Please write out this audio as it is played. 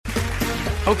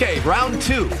Okay, round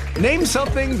 2. Name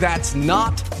something that's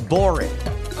not boring.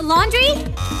 A laundry?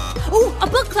 Ooh, a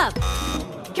book club.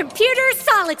 Computer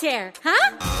solitaire,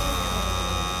 huh?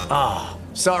 Ah,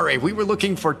 sorry, we were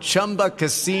looking for Chumba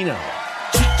Casino.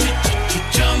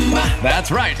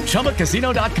 That's right,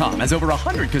 ChumbaCasino.com has over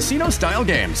 100 casino-style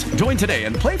games. Join today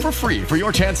and play for free for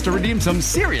your chance to redeem some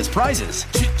serious prizes.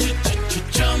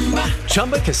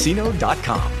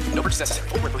 ChumbaCasino.com. No purchase necessary.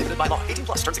 Void where prohibited by law. 18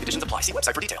 plus terms and conditions apply. See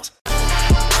website for details.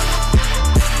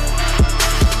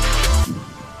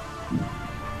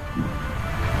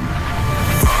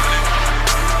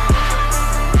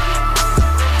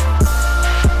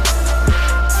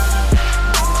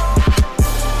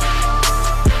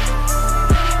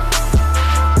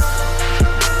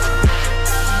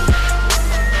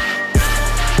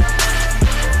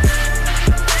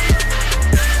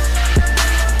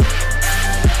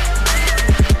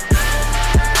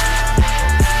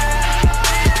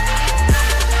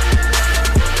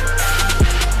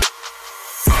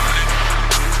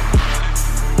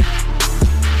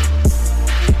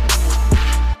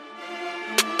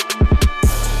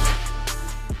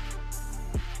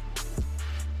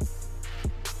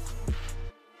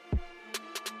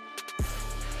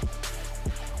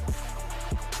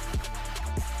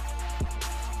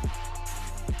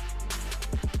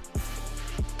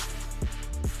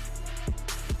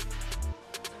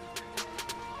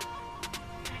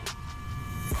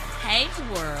 Hey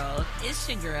world, it's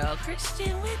your girl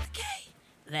Christian with K.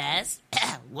 That's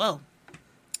whoa.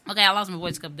 Okay, I lost my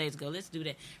voice a couple days ago. Let's do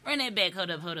that. Run that back.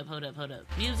 Hold up.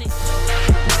 Music. Fade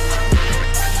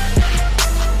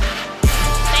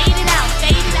it out.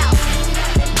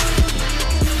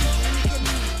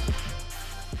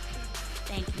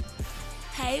 Thank you.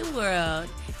 Hey world,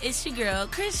 it's your girl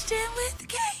Christian with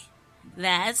K.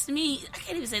 That's me. I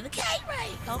can't even say the K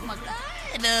right. Oh my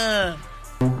god.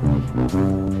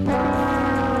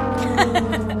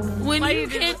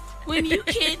 When you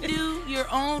can't do your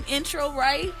own intro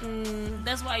right,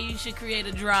 that's why you should create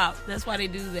a drop. That's why they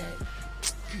do that.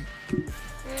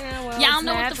 Yeah, well, y'all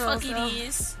know natural, what the fuck it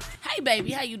is. Hey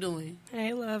baby, how you doing?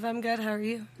 Hey love, I'm good. How are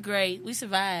you? Great. We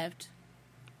survived.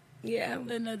 Yeah.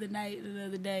 Another night,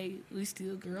 another day. We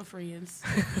still girlfriends.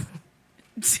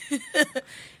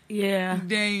 Yeah.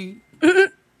 Dang.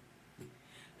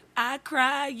 I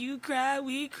cry, you cry,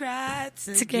 we cry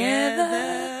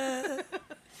together.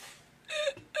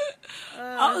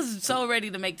 I was so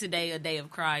ready to make today a day of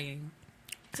crying.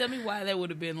 Tell me why that would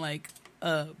have been like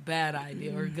a bad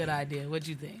idea or a good idea. What'd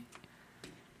you think?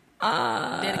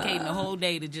 Dedicating the whole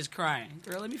day to just crying.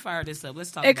 Girl, let me fire this up. Let's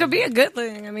talk It could be a good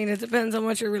thing. I mean, it depends on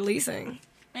what you're releasing.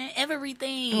 Man,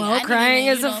 everything. Well, crying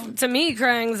is to me,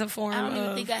 crying is a form I don't even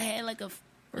of think I had like a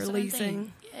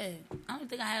releasing. Yeah, I don't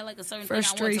think I had like a certain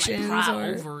frustrations thing I wanted to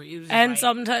like, cry over. It was just and like,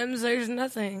 sometimes there's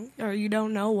nothing, or you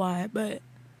don't know why. But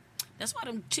that's why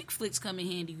them chick flicks come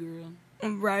in handy, girl.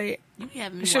 Right. You be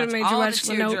having me should have made you watch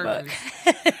The Notebook.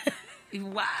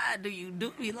 Why do you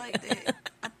do me like that?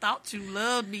 I thought you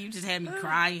loved me. You just had me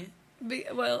crying.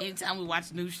 Anytime we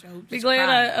watch new shows, be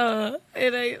glad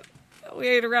we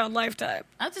ate around Lifetime.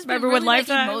 I just remember really with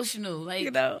Lifetime, emotional, like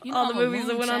you know all the movies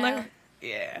that went on there.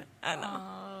 Yeah, I know.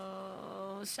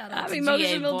 Oh, shout out to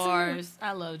G.A. Bars.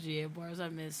 I love G.A. Bars. I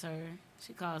miss her.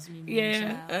 She calls me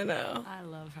Moonchild. I know. I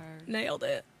love her. Nailed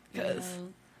it. Because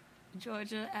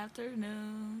Georgia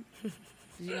afternoon. Did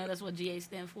you know that's what GA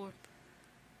stand for?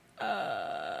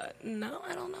 No,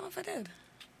 I don't know if I did.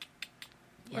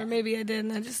 Yeah. Or maybe I did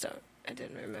and I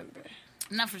didn't remember.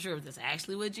 I'm not for sure if that's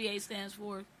actually what GA stands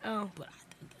for. Oh. But I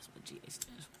think that's what GA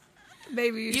stands for.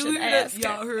 Maybe you should ask.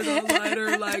 Y'all heard a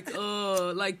lighter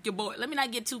like your boy. Let me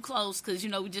not get too close because,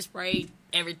 we just sprayed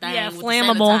everything with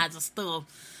flammable the sanitizer stuff.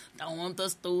 Don't want the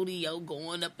studio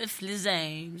going up in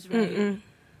flames, right? Mm-mm.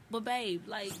 But babe,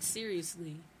 like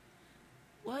seriously,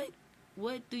 what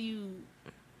do you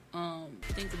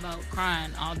think about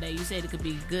crying all day? You said it could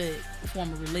be a good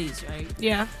form of release, right?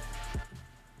 Yeah.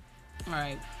 All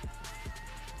right.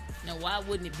 Now, why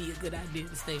wouldn't it be a good idea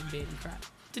to stay in bed and cry?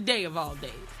 Today of all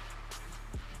days.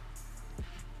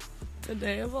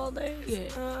 Today of all days?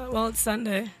 Yeah. Well, it's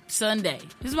Sunday. Sunday.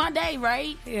 This is my day,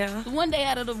 right? Yeah. The one day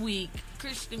out of the week,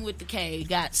 Christian with the K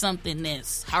got something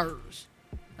that's hers,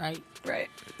 right? Right.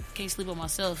 Can't sleep on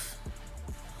myself.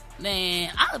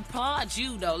 Man, I applaud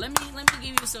you though. Let me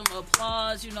give you some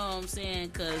applause. You know what I'm saying?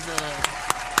 Because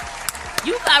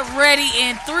you got ready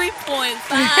in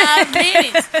 3.5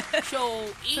 minutes. So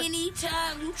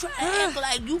anytime you try to act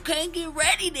like you can't get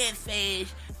ready that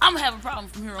fast, I'm gonna have a problem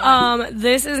from here on.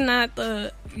 This is not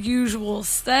the usual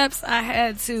steps.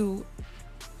 This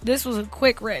was a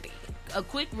quick ready. A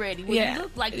quick ready. Well, yeah. You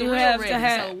look like the you real have ready. To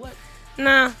have, so what?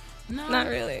 Nah, No? not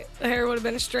really. The hair would have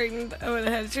been straightened. I would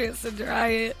have had a chance to dry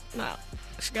it. No.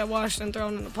 She got washed and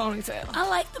thrown in a ponytail. I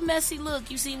like the messy look.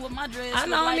 You see what my dress I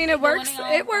know. look like, I mean, they it works. doing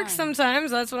their It own works thing.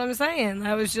 sometimes. That's what I'm saying.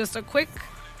 That was just a quick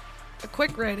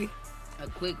ready. A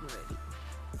quick ready.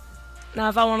 Now,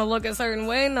 if I want to look a certain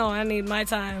way, no, I need my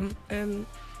time and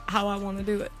how I want to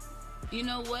do it. You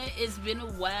know what? It's been a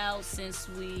while since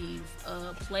we've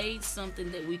played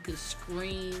something that we could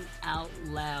scream out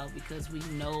loud because we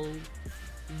know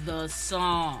the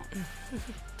song.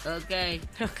 Okay.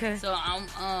 Okay. So I'm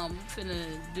finna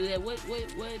do that. What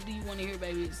do you want to hear,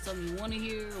 baby? Is it something you want to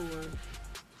hear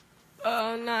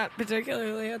or? Not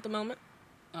particularly at the moment.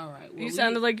 All right. Well, You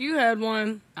sounded like you had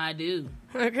one. I do.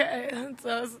 Okay,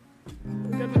 so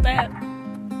I'm good with that.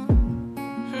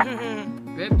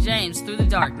 Rip James, Through the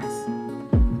Darkness.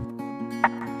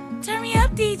 Turn me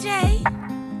up, DJ.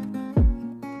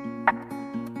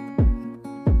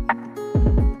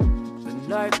 The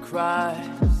night cries,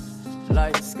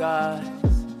 light skies,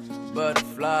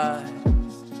 butterflies,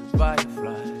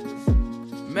 fireflies.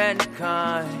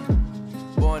 Mankind,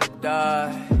 born to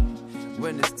die.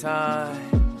 When it's time,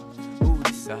 who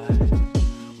decide?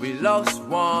 We lost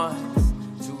once,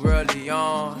 too early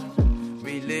on.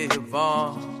 We live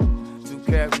on, to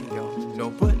carry on.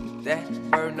 Don't put that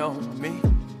burn on me.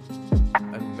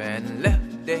 A man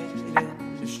left dead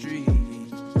in the street.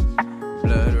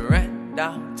 Blood ran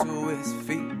down to his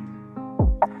feet.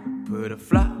 Put a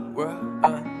flower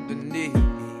underneath.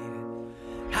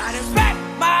 I done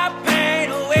packed my pain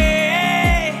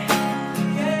away.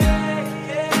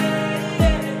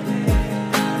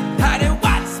 I done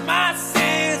watched my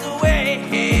sins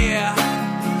away.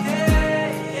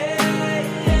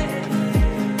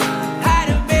 I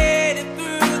done made it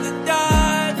through the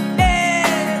darkness.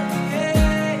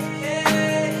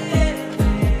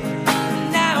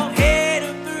 Now I'm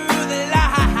heading through the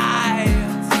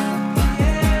lights.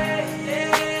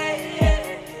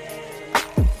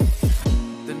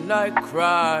 The night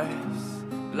cries,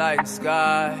 light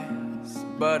skies,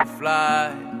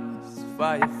 butterflies,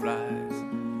 fireflies.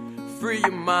 Free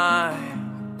your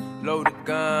mind, load a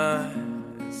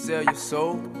gun, sell your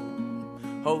soul,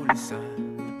 holy son.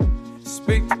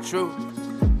 Speak the truth,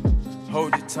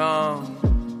 hold your tongue,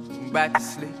 back to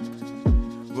sleep.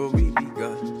 Will we be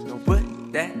gone? Don't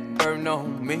put that burn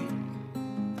on me.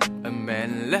 A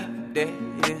man left dead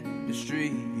in the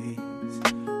streets.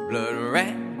 Blood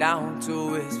ran down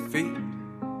to his feet.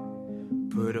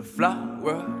 Put a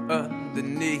flower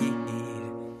underneath.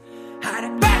 I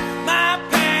done packed my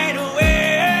pain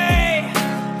away.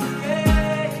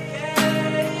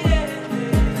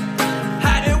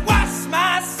 I done washed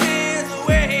my sins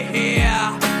away.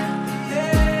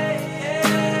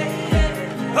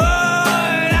 Oh,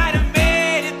 and I done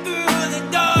made it through the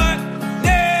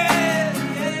darkness.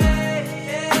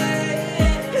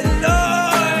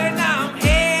 Lord, now I'm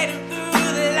heading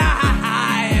through the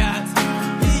lights.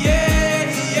 Yeah,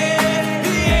 yeah,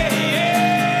 yeah,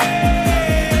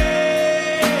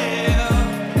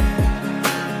 yeah.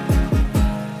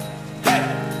 Hey,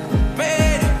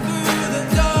 made it through the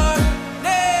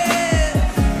darkness.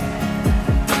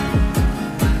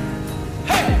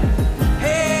 Hey,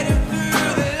 heading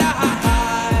through the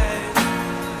lights.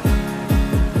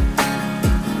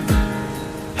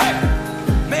 Hey,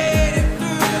 made it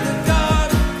through the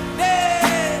darkness.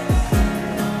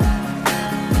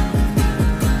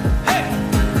 Hey,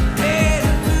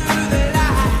 heading through the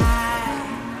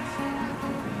lights.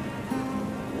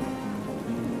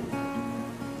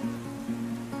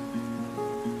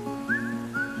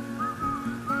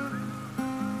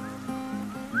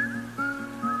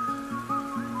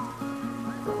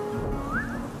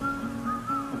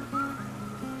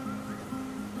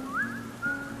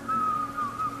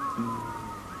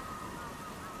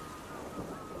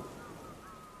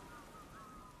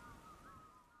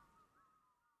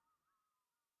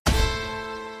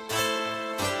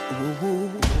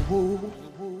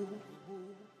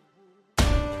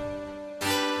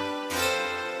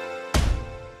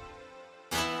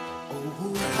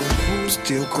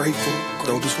 Still grateful,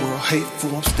 though this world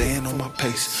hateful. I'm staying on my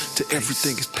pace till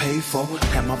everything is paid for.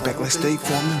 Have my back like State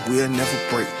Farm and we'll never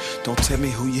break. Don't tell me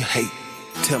who you hate,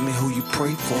 tell me who you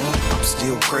pray for. I'm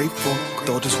still grateful,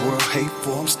 though this world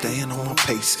hateful. I'm staying on my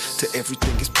pace till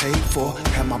everything is paid for.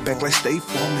 Have my back like State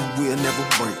Farm and we'll never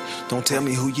break. Don't tell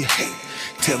me who you hate,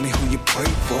 tell me who you pray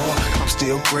for. I'm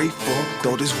still grateful,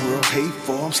 though this world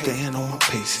hateful. I'm staying on my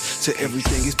pace till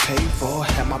everything is paid for.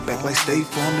 Have my back like State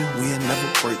Farm and we'll never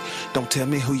break. Don't tell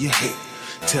me who you hate,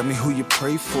 Tell me who you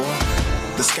pray for.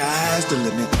 The sky's the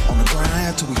limit, on the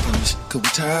grind till we finish. Cause we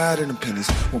tired of them pennies,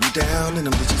 when we down in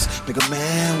them ditches. Make a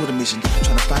man with a mission,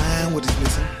 trying to find what he's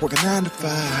missing. Working 9 to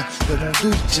 5, they won't do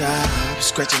the job.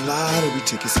 Scratching lottery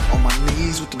tickets, on my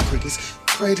knees with them crickets.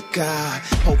 Pray to God,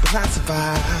 hoping I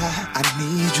survive. I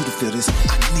need you to feel this,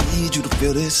 I need you to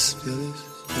feel this. Feel this,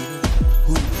 feel this.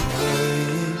 Who you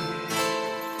praying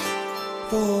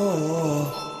for?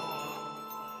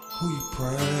 Who you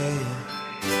praying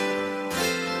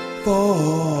for?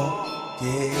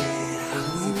 Yeah,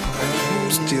 who you praying?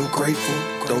 I'm still grateful,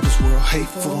 though this world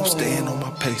hateful. I'm staying on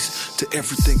my pace till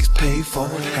everything is paid for.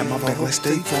 Have my back like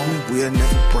State Farm, we'll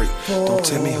never break. Don't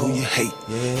tell me who you hate,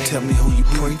 tell me who you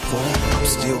pray for. I'm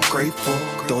still grateful,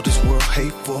 though this world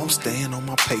hateful. I'm staying on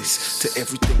my pace till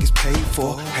everything is paid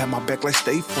for. Have my back like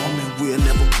State Farm, and we'll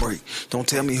never break. Don't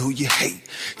tell me who you hate,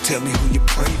 tell me who you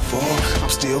pray for. I'm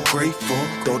still grateful,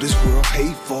 though this world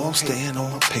hateful. I'm staying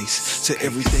on my pace till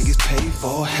everything is paid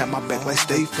for. Have my back like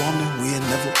State Farm, and we'll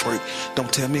never break.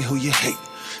 Don't tell me who you hate,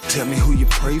 tell me who you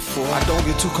pray for. I don't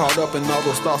get too caught up in all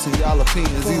those thoughts and y'all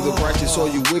opinions. Either righteous or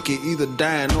you wicked, either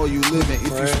dying or you living.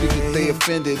 If you speak it, they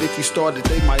offended. If you start it,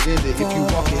 they might end it. If you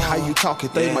walk it, how you talk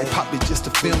it, they might pop it just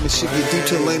to film it. Shit get deep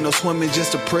till ain't no swimming.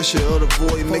 Just the pressure of the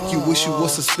void make you wish you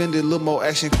was suspended. Little more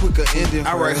action, quicker ending.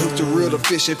 I ride hook to reel the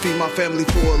fish and feed my family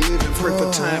for a living. Pray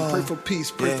for time, pray for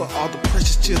peace, pray for all the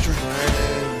precious children.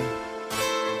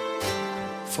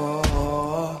 For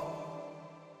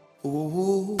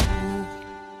ooh,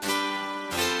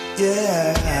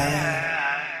 yeah.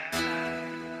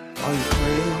 Are you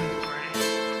praying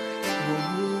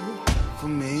for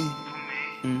me?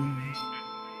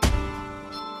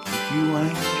 If you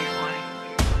ain't,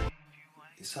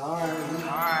 it's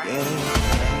alright. Yeah.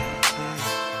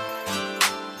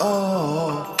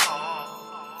 Oh,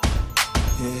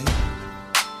 yeah.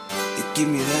 It give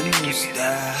me that new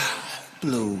style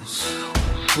blues.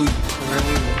 Who you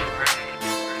praying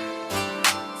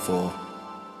for?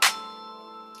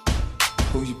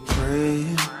 Who you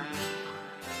praying?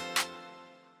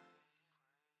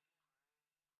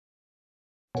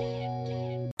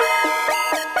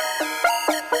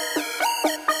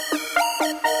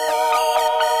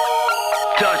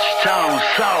 Touchdown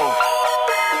South.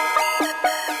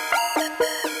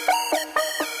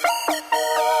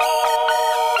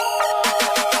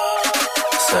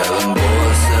 Selling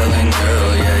boy, selling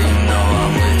girl, yeah, you know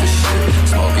I'm with the shit.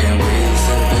 Smoking weed,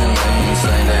 sipping lean,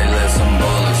 saying they let some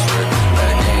bullets rip.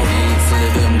 Packing heat,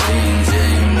 flipping beans, yeah,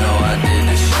 you know I did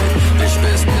the shit. Bitch,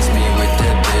 best miss me with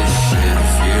that bitch shit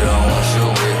if you don't want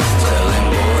your whip. Selling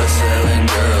boy, selling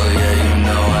girl, yeah, you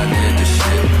know I did the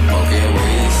shit. Smoking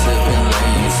weed, sipping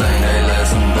lean, saying they let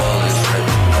some bullets rip.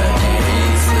 Packing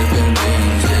heat, flipping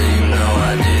beans, yeah, you know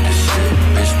I did the shit.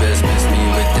 Bitch, best miss me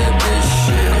with that bitch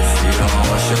shit if you don't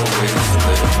want your whip.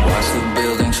 Watch the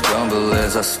buildings crumble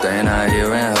as I stand out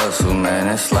here and hustle, man.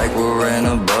 It's like we're in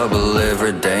a bubble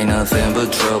every day, nothing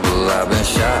but trouble. I've been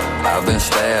shot, I've been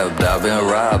stabbed, I've been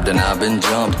robbed, and I've been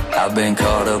jumped. I've been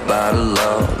caught up by the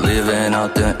law, living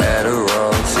out the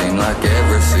Adderall. Seem like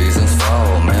every season's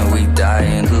fall, man, we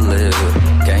dying to live.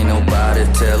 Can't nobody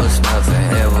tell us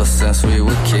nothing ever since we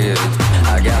were kids.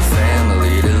 I got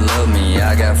family that love me,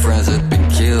 I got friends that been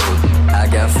killed. I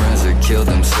got friends that killed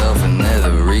themselves and they're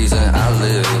the reason I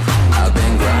live. I've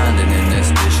been grinding in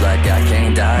this bitch like I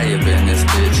can't die up in this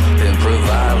bitch. Been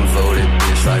providing for that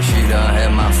bitch like she done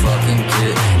had my fucking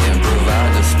kid.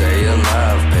 Improvise to stay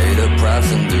alive, pay the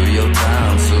price and do your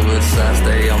time. Suicide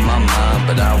stay on my mind,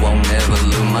 but I won't never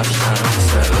lose my shine.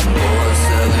 Selling boy,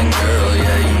 selling girl,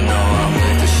 yeah, you know I'm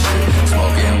with the shit.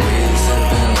 Smoking weed,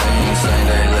 sipping lean, saying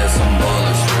they let some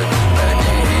bullets rip.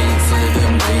 Packing heat,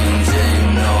 flipping beans, yeah, you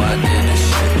know I did the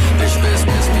shit. Bitch, best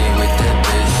miss me with that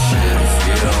bitch shit if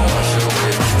you don't want your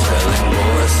whip. Selling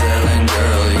boy, selling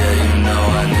girl, yeah, you know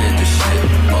I did the shit.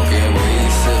 Smoking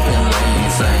weed, sipping lean,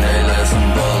 saying they let some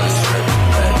bullets rip.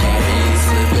 Packing heat,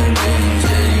 flipping beans,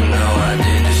 yeah, you know I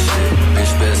did the shit.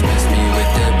 Bitch, best miss me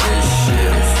with that bitch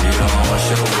shit if you don't want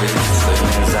your whip.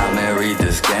 Since I married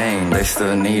this gang, they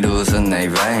still needles in they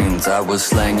veins. I was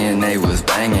slanging, they was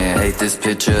banging. Hate this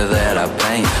picture that I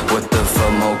paint. What the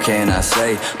fuck more can I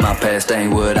say? My past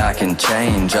ain't what I can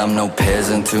change. I'm no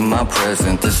peasant to my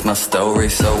present. This my story,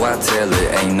 so I tell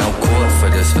it. Ain't no court for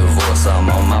this divorce. I'm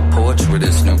on my porch with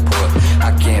this new port.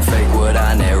 I can't fake what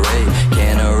I narrate.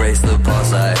 Can't erase the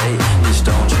parts I hate. Bitch,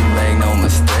 don't you make no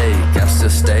mistake. I still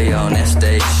stay on that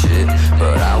stage shit,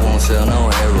 but I won't sell no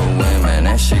heroin, man.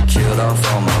 That shit killed off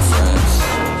all my friends.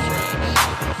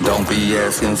 Don't be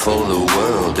asking for the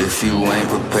world. If you ain't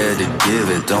prepared to give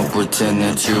it, don't pretend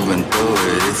that you've been through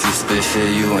it. If you spit shit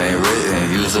you ain't written,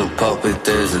 use a puppet,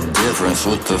 there's a difference.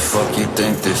 What the fuck you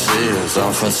think this is?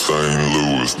 I'm from St.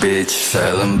 Louis, bitch.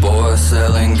 Selling boy,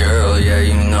 selling girl, yeah,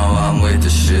 you know I'm with the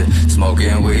shit.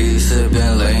 Smoking weed,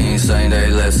 sipping lean, saying they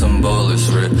let some bullets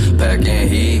rip. Packing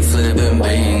heat, flipping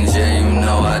beans, yeah, you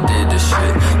know I did the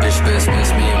shit. Bitch, best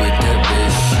miss me with that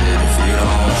bitch shit. If you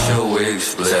don't want your wig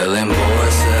split. Selling boy,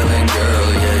 selling girl,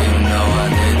 yeah, you know I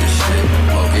did the shit.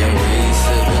 Smoking weed,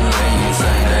 sipping lean,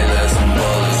 saying they let some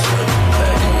bullets rip.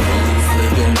 Packing heat,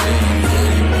 flipping beans,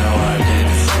 yeah, you know I did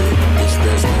the shit. Bitch,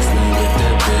 best miss me with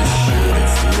that bitch shit.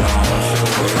 If you don't want your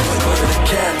wig split.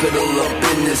 Capital up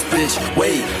in this bitch.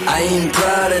 Wait, I ain't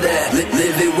proud of that.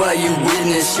 Live it while you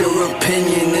witness. Your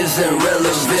opinion isn't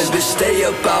relevant. Bitch, stay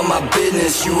up out my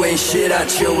business. You ain't shit, I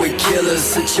chill with killers.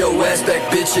 Sit your ass back,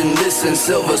 bitch, and listen.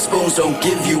 Silver spoons don't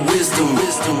give you wisdom.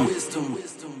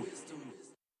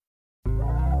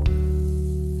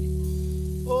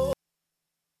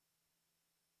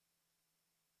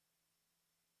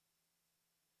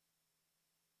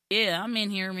 Yeah, I'm in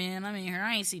here, man. I'm in here.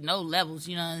 I ain't see no levels,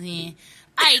 you know what I'm saying?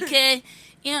 Hey, kid.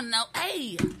 You know,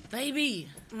 hey, baby.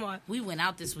 What? We went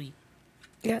out this week.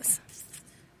 Yes.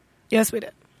 Yes, we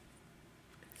did.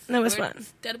 That was fun.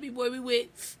 That'll be where we went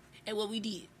and what we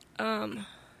did. Do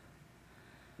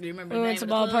you remember We the went to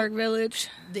name of the Ballpark club? Village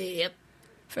Yep.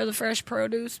 for the Fresh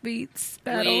Produce Beats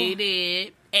battle. We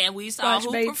did. And we saw Watch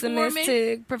who Bates and performing. Miss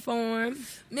Tig perform.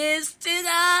 Miss Tig,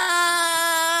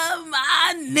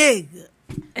 my nigga.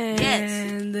 And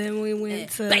Yes. then we went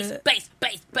to...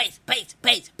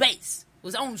 Bass.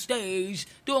 Was on stage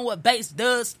doing what bass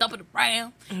does, stumping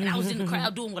around. And I was in the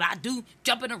crowd doing what I do,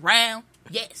 jumping around.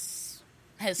 Yes.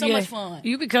 Had so much fun.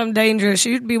 You become dangerous.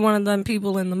 You'd be one of them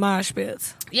people in the mosh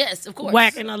pits. Yes, of course.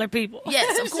 Whacking other people.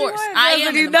 Yes, of course. She was. I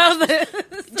am. You in the know mosh pit.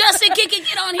 that. Justin, kick it,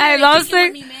 get on here. Hey, and those kick it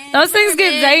with things, me, man. those things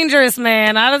get Man. dangerous,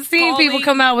 man. I've seen people Calling-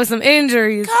 come out with some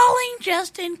injuries. Calling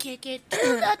Justin, kick it to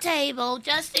the table.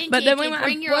 Justin, But kick then we it. went,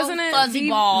 Bring your wasn't own it fuzzy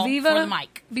ball Viva? for the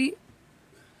mic.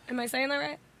 Am I saying that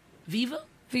right? Viva?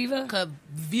 Viva?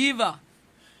 Viva.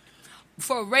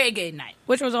 For reggae night.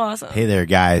 Which was awesome. Hey there,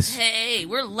 guys. Hey,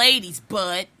 we're ladies,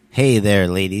 bud. Hey there,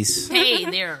 ladies. Hey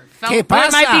there, Que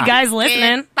fellas. There might pasa? be guys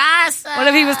listening. What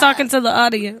if he was talking to the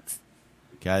audience?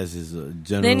 Guys is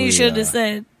generally... Then you should have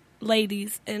said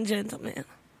ladies and gentlemen.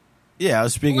 Yeah, I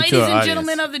was speaking Ladies to our and audience.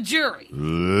 gentlemen of the jury.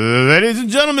 Ladies and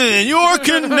gentlemen, you're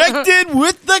connected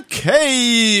with the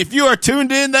K. If you are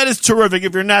tuned in, that is terrific.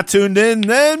 If you're not tuned in,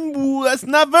 then that's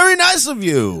not very nice of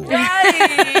you.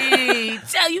 Right.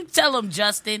 Tell them,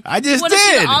 Justin. I just you wanna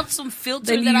see did. the awesome filter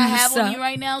Then that I you have on suck. you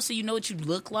right now so you know what you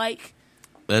look like?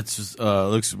 That's just,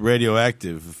 looks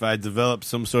radioactive. If I develop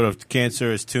some sort of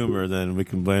cancerous tumor, then we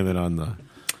can blame it on the...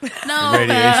 No,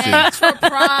 Radiation. man. It's for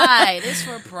pride. It's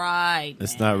for pride.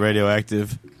 It's not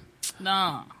radioactive.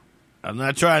 No. I'm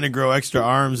not trying to grow extra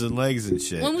arms and legs and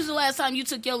shit. When was the last time you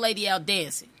took your lady out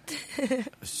dancing?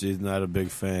 She's not a big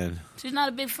fan. She's not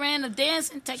a big fan of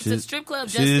dancing. Take her to the strip club,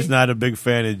 Justin. She's not a big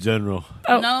fan in general.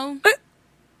 Oh. No.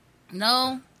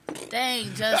 No. Dang,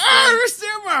 Justin.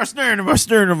 I'm staring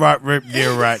right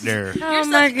there, right there. You're Oh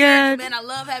such my a character, God. man. I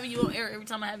love having you on air every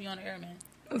time I have you on the air, man.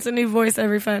 It's a new voice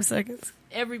every 5 seconds.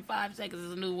 Every 5 seconds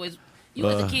is a new voice. You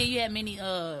as a kid, you had many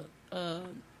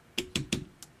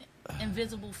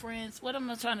invisible friends. What am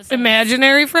I trying to say?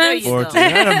 Imaginary friends? There you Or go.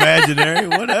 not imaginary,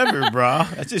 whatever, bro.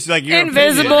 That's just like your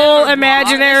Invisible, opinion.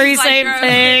 imaginary, This is like same your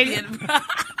thing. opinion.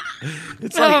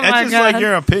 It's Oh like, my that's just God. like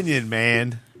your opinion,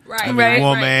 man. Right, Right.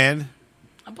 Woman.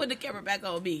 I'm putting the camera back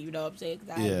on me, you know what I'm saying?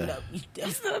 'Cause I Yeah.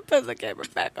 Put the camera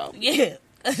back on. Yeah.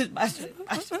 That's my shit.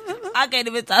 I can't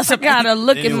even talk about Gotta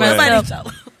look at Anyway.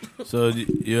 myself. So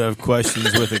you have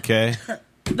questions with a K?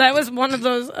 That was one of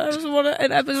those.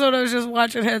 An episode I was just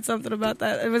watching had something about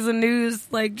that. It was a news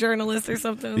journalist or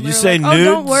something. Did They you were say like, Oh,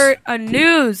 don't nudes? worry, a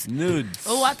news. Nudes.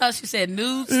 Oh, I thought she said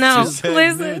nudes. No, She said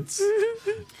listen. nudes.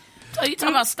 Oh, you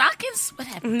talking about stockings? What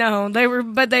happened? No, they were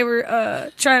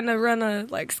trying to run a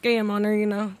scam on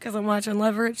her, because I'm watching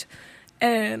Leverage,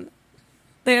 and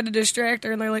they had to distract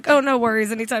her, and they're like, "Oh, no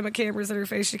worries. Anytime a camera's in her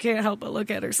face, she can't help but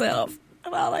look at herself."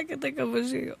 And all I could think of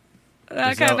was you. And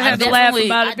I kind of that- had to laugh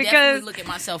about I it because, definitely look at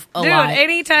myself a dude, lot.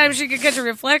 anytime she could catch a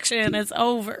reflection, it's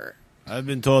over. I've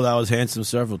been told I was handsome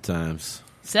several times.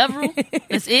 Several?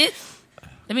 That's it?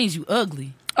 That means you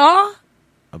ugly. Oh,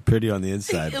 I'm pretty on the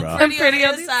inside, bro. Pretty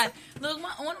on the inside. Look,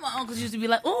 one of my uncles used to be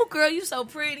like, "Oh, girl, you so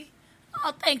pretty."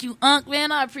 Oh, thank you, Unc,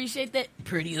 man. I appreciate that.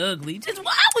 Pretty ugly. Just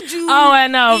why would you? Oh, I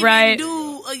know, even right?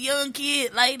 Do a young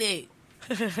kid like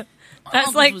that? That's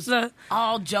uncles like was the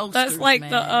all jokesters. That's like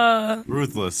man. the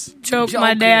Ruthless. joke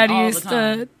my Joking dad all the used to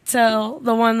time. tell.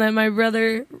 The one that my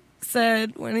brother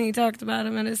said when he talked about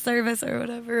him in his service or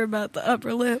whatever about the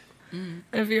upper lip.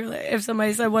 If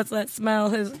somebody said, "What's that smell?"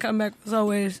 his comeback was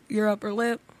always your upper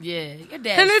lip. Yeah, your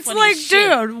dad. And it's funny like, as shit.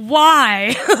 dude,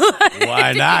 why?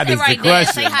 Why not is the Dad.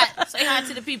 question. Say hi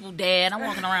to the people, Dad. I'm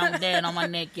walking around with Dad on my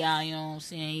neck, y'all. You know what I'm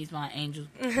saying? He's my angel.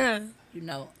 You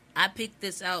know, I picked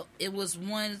this out. It was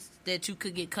ones that you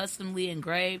could get customly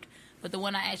engraved, but the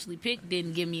one I actually picked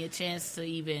didn't give me a chance to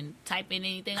even type in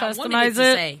anything I wanted it to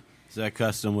say. Is that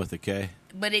custom with a K?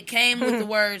 But it came with the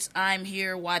words, "I'm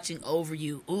here watching over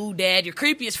you." Ooh, Dad, you're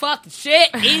creepy as fucking shit.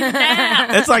 Even now.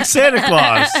 It's like Santa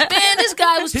Claus. Man, this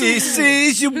guy was too... He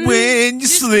sees you when you're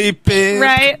sleeping.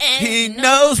 Right. He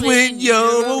knows when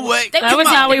you're awake. That was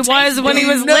how he was when he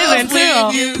was living,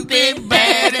 too. You've been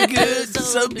bad and good,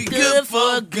 so be good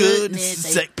for goodness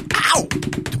sake. Ow!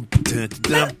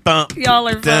 Y'all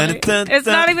are funny. It's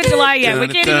not even July yet. We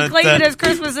can't even claim it as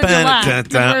Christmas in July.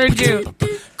 We're in June.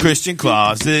 Christian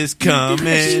Claus is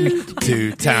coming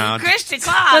to town. Christian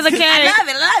Claus. With a K. I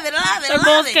love it. They're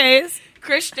both K's.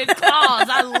 Christian Claus.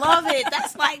 I love it.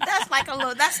 That's like a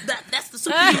little. That's the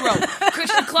superhero.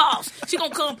 Christian Claus. She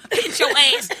gonna come hit your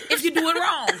ass if you do it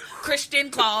wrong. Christian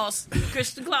Claus.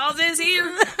 Christian Claus is here.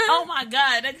 Oh my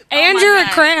God. And you're a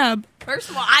crab.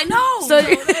 First of all, I know. So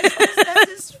that's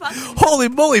just fucking. Holy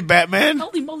moly, Batman.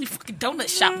 Holy moly, fucking donut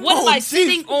shop. What am I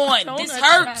sitting on? This Donut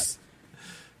hurts.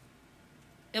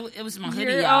 It was my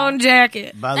hoodie, Your y'all. own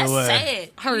jacket. By That's the way, sad.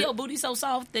 Hurt. Your booty so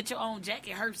soft that your own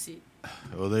jacket hurts it.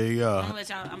 well, there you go. I'm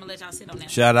gonna let y'all sit on that.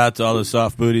 Shout out to all the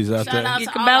soft booties out Shout there. out You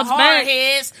to can all bounce the back. hard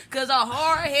heads, because a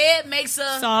hard head makes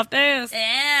a Soft ass.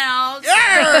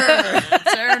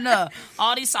 turn up.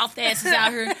 All these soft asses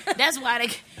out here. That's why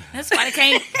they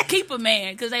can't keep a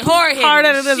man, because they hard headed.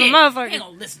 Hard-headed as a motherfucker. They ain't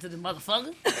gonna listen to the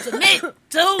motherfucker. Submit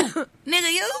to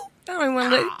nigga you.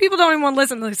 People don't even want to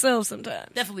listen to themselves sometimes.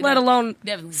 Definitely Let not. alone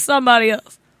Definitely. somebody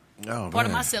else. Oh, Part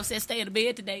of man. myself said stay in the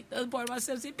bed today. The other part of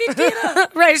myself said bitch get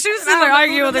up. Right, she was sitting there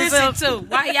arguing with herself. Too.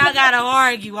 Why y'all gotta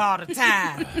argue all the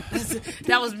time?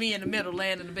 That was me in the middle,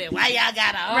 laying in the bed. Why y'all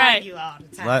gotta argue all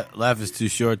the time? Life is too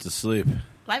short to sleep.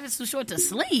 Life is too short to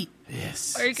sleep.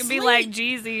 Yes. Or you can be like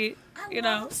Jeezy,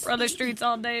 run the streets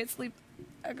all day and sleep.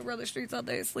 I could run the streets all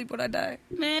day and sleep when I die.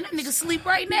 Man, that nigga sleep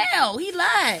right now. He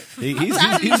lied. He's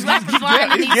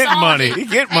getting money. He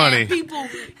get money.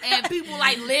 And people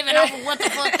like living off of what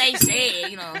the fuck they said.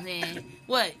 You know what I'm saying?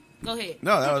 What? Go ahead.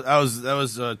 No, that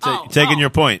was taking your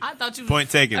point. I thought you was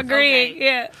Point taken. Agreeing, Okay.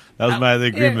 yeah. That was my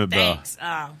agreement bell. Thanks.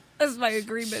 That's my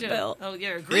agreement bell. Oh,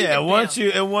 your agreement Yeah, bell. once you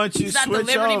Is that the switch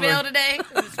Liberty over. Bell today?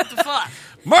 What the fuck?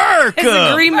 America!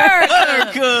 His agreement.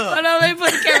 America! I know they put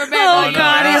the camera back Oh, on.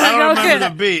 God, I he's don't like, remember okay.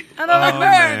 the beat. I don't know.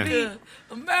 America.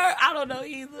 America. I don't know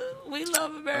either. We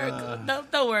love America.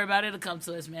 Don't worry about it. It'll come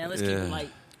to us, man. Let's keep it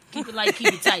light.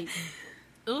 Keep it tight.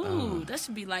 Ooh, that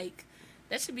should be like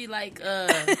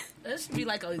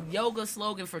a yoga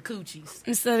slogan for coochies.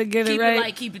 Instead of get Keep it right. it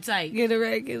light, keep it tight. Get it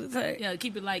right, get it tight. Yeah,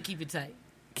 keep it light, keep it tight.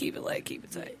 Keep it light, keep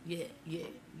it tight. Yeah.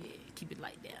 Keep it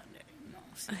light down there. You know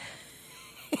what I'm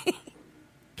saying?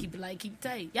 Keep it light, keep it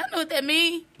tight. Y'all know what that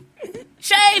mean?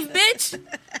 Shave, bitch.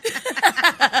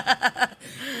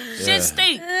 Shit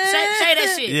stink. Say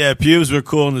that shit. Yeah, pubes were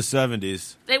cool in the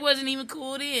 70s. They wasn't even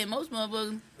cool then. Most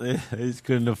motherfuckers. They just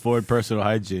couldn't afford personal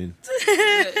hygiene.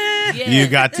 Yeah. You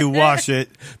got to wash it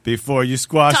before you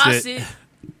squash Toss it. it.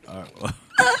 All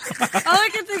I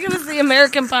can think of is the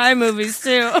American Pie movies, too.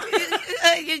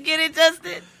 You get it,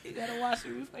 Justin? You gotta wash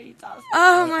it before you toss it.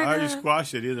 Oh, my Or you God.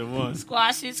 squash it, either one.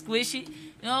 Squash it, squish it.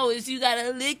 No, it's you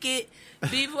gotta lick it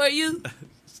before you.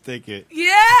 Stick it.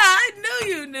 Yeah, I knew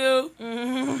you knew.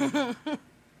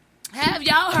 Have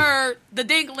y'all heard the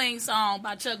Dingling song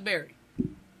by Chuck Berry?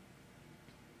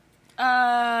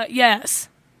 Yes.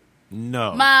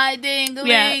 No. My dingling,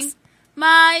 Yes.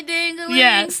 my dingling.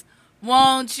 Yes.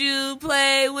 Won't you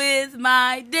play with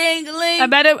my dingling? I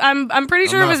bet it. I'm pretty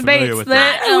sure it not was familiar Bates with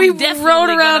that that. we I'm definitely rode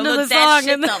around gonna to the look that song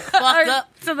shit and the fuck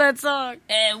up. to that song.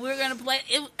 And we're gonna play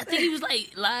it. I think he was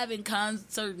like live in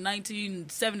concert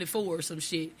 1974 or some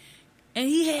shit. And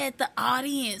he had the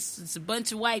audience. It's a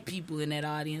bunch of white people in that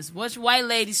audience. A bunch of white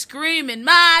ladies screaming,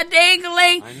 my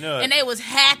dingling. I know it. And they was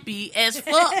happy as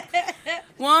fuck.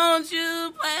 Won't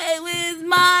you play with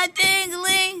my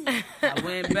dingling? I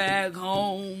went back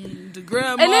home to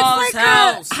grandma's And it's like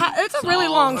house. it's a really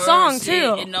Saw long her song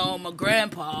too. sitting on my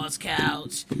grandpa's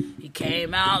couch. He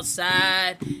came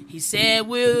outside. He said,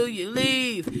 will you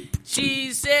leave?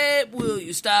 She said, will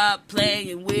you stop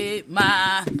playing with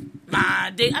my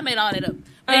ding? I made all that up.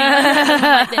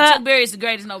 like that. Chuck Berry is the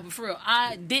greatest. No, but for real,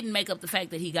 I didn't make up the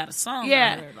fact that he got a song.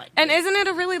 Yeah. out there like And that. isn't it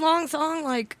a really long song?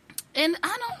 Like, And I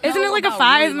don't know. isn't it like a about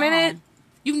 5 really minute long.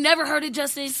 You never heard it,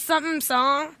 Justin? something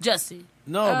song? Justin.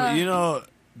 No, but you know,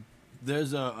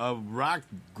 there's a rock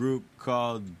group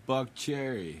called Buck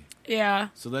Cherry. Yeah.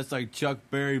 So that's like Chuck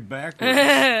Berry backwards.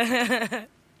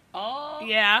 Oh.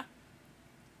 Yeah.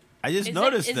 I just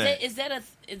noticed that. Is that a...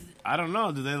 I don't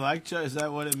know. Do they like Chuck? Is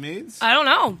that what it means? I don't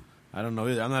know. I don't know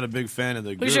either. I'm not a big fan of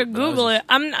the group. We should Google it.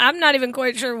 I'm not even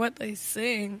quite sure what they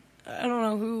sing. I don't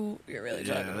know who you're really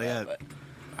talking about. But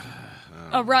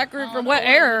a rock group from what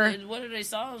era? What are their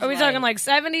songs? Are we talking like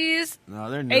 70s? No,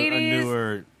 they're 80s?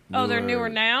 newer. Oh, they're newer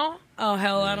now? Oh,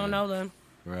 hell, I don't know them.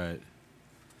 Right.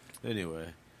 Anyway,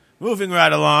 moving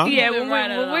right along. Yeah, Moving when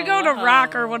right we go to along.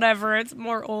 rock or whatever, it's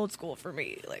more old school for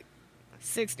me. Like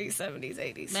 60s, 70s,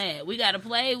 80s. Man, we gotta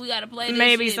play this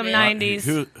Maybe shit, some man.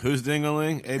 90s. Who's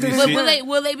dingling? ABC.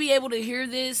 Will they be able to hear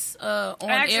this on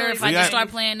Actually, air if we I just got- start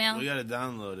playing now? We gotta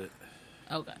download it.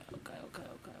 Okay.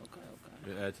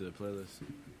 Add to the playlist.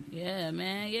 Yeah,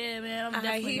 man. I'm I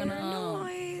definitely hear gonna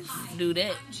noise. do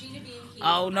that.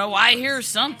 Oh no, I hear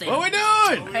something. What we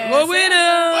doing? What we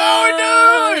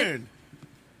doing?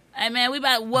 Hey man, we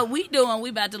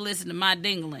about to listen to My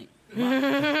Dingling.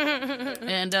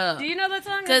 And Do you know that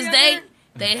song? because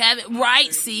they have it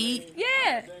right. See,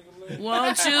 Yeah.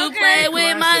 won't you Okay. play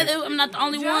with my? I'm not the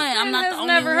only one. I'm not has the only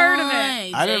never one. heard of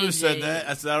it. I never JJ. said that.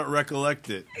 I said I don't recollect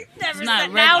it. Never not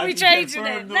said. ready. Now I we can changing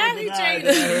confirm it. nor Now we deny changing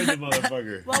that I it. heard the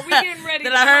motherfucker. Well, we getting ready That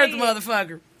to I heard the play it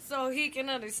motherfucker. so he can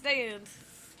understand.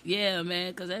 Yeah,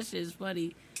 man, because that shit's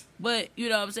funny. But, you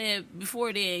know what I'm saying,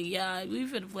 before then, yeah, we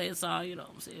finna play a song, you know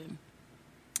what I'm saying.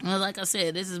 Well, like I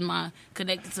said, this is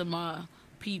connected to my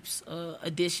peeps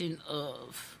edition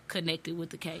of Connected with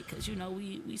the K, because, you know,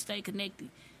 we stay connected.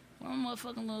 Where my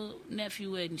motherfucking little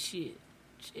nephew at and shit?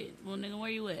 Shit, little nigga, where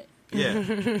you at? Yeah.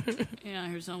 Yeah, out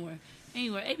here somewhere.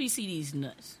 Anyway, ABCD's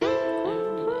nuts.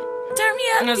 Turn me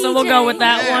up, So we'll go with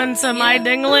that one to My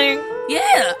Dingling.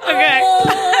 Yeah. Okay.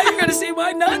 You're gonna see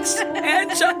my nuts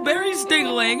and Chuck Berry's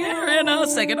dingling here in a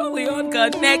second, only on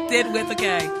Connected with a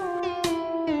K.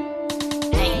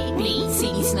 A, B,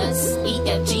 C, D's nuts, E,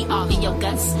 F, G, R in your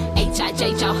guts, H, I,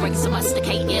 J, jawbreakers, some must,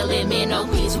 K, L, M, N, O,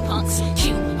 P is for punks,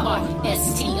 Q, R,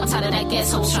 S, T, I'm tired of that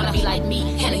gas hoes tryna be like me,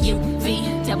 and a U,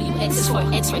 V, W, X is for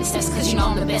X-rated test, cause you know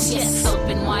I'm the best, yes,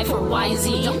 open Y for Y and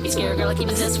Z, don't be scared, girl, keep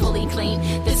it just fully clean,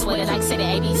 this is what it like, say the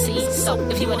ABC, so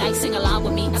if you would like sing along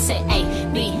with me, I said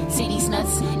A, B, C, D's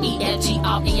nuts, E, F, G,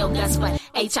 R in your guts, but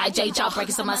H, I, J,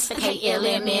 jawbreakers, some must, K, L,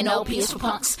 M, N, O, P is for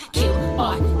punks, Q,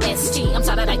 R, S, T, I'm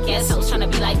tired of that gas hoes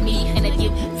tryna be like me, and a U,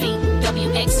 V, W,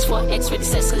 X is for X-rated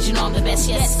test, cause you know I'm the best,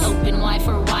 yes, open Y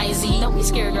for Y and Z, don't be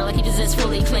scared, girl, keep it just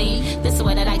fully clean, this is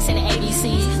what it like, say the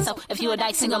ABC, so if you would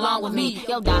like sing along with me,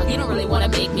 yo dog, you don't really wanna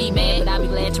make me mad, but I'll be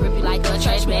glad to rip you like a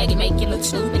trash bag and make you look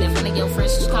stupid in front of your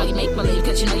friends. Just call you make believe,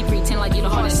 cause you know you pretend like you the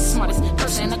hardest, smartest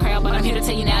person in the crowd. But I'm here to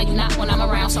tell you now, you're not when I'm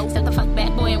around. So step the fuck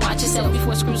back, boy, and watch yourself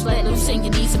before screws let loose. And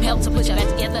you need some help to put your back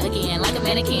together again, like a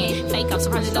mannequin. Fake up,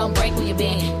 surprise you don't break when you're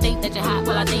bent. Think that you're hot,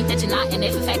 well I think that you're not. And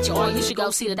if in fact you are, you should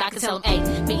go see the doctor. Tell him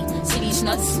A, B, C, D's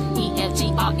nuts, E, F,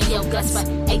 G, R in your guts, but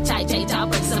H, I, J,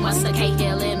 jawbreakers, and must, K,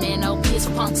 L, M, N, O, P is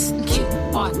for punks, Q,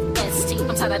 R, S, T.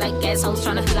 I'm tired of that gas hoes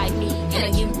trying to be like me,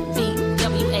 and a U, V,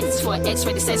 W, X for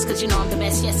X-rated sex, cause you know I'm the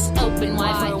best, yes, open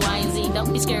Y for Y and Z,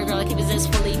 don't be scared, girl, keep it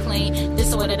just fully clean, this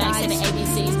is what it I say the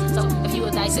ABCs, so if you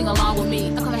would like sing along with me,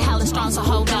 I'm coming hella strong, so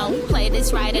hold on, play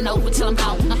this right and over till I'm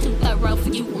gone, I'm too thorough for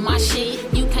you with my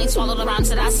shit, you can't swallow the rhymes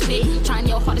that I spit, trying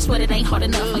your hardest but it ain't hard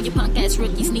enough, all you punk ass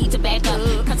rookies need to back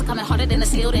up, cause I'm coming harder than the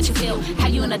steel that you feel, how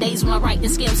you in the days when I write the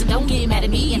skills, so don't get mad at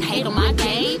me and hate on my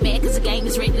game, man, cause the game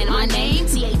is written in my name,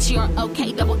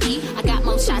 CHROKEE, I got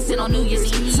more shots than on New Year's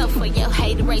Eve, so for your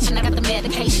hateration, I got the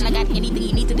medication, I got anything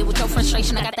you need to do with your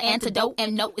frustration, I got the antidote,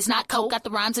 and no, it's not coke, got the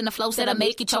rhymes and the flows that'll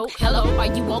make you choke, hello, are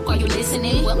you woke, are you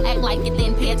listening, well, act like it,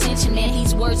 then pay attention, man,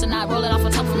 these words are not rolling off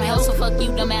on top of my head, so fuck you,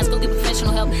 dumbass, go get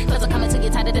professional help, cause I'm coming to you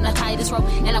tighter than the tightest rope,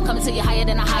 and I'm coming to you higher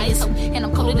than the highest hope, and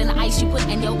I'm colder than the ice you put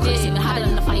in your crib, even hotter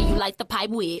than the fire you light the pipe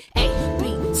with, A,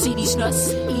 B, C, D's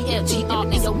nuts, E, F, G, R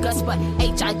in your guts, but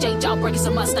H, I, J, jawbreakers,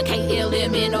 a must, K, L,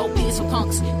 M, N, O, P is for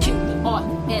punks, Q,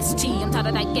 R, S, T, I'm tired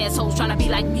of that gas hoes trying to be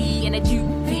like me, and a U,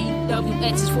 V, W,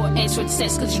 X is for X-rated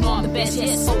sex, cause you know I'm the best,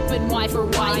 yes, open Y for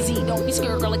Y, Z, don't be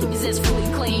scared, girl, like if it's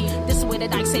fully clean, this is where the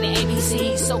dykes say the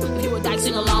ABC, so if you were dyke,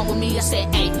 sing along with me, I said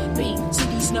A, B, C,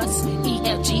 D's nuts, E,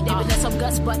 F, G, they been some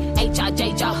guts, but H, I,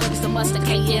 J, jawbreakers, the must,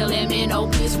 K, L, M, N, O,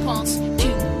 P is for punks,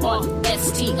 Q, R,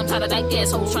 S, T, I'm tired of that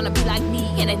gas hoes trying to be like me,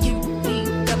 and a U,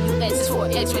 V, W, X is for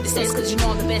X-rated sex, cause you know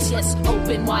I'm the best, yes.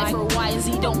 Open wide for Y and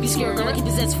Z, don't be scared, girl. Keep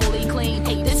his X fully clean.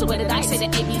 Hey, this is where the dice say the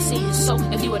ABC. So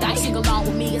if you would I sing along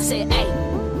with me and say, hey.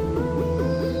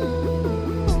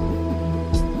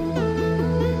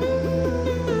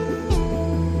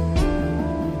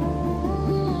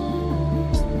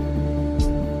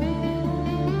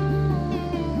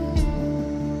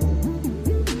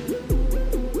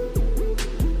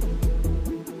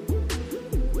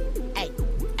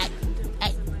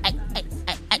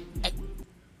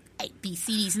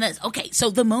 Nuts. Okay, so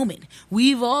the moment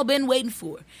we've all been waiting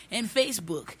for, and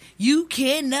Facebook, you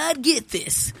cannot get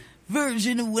this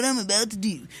version of what I'm about to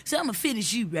do. So I'm gonna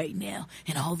finish you right now,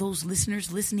 and all those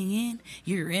listeners listening in,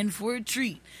 you're in for a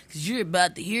treat, because you're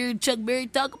about to hear Chuck Berry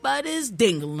talk about his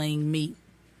ding-a-ling meat.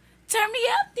 Turn me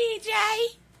up, DJ.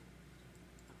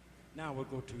 Now we'll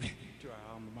go to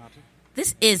our alma mater.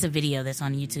 This is a video that's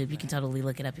on YouTube. You can totally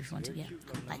look it up if you want to. Yeah.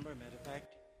 Matter of fact,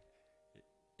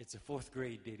 it's a 4th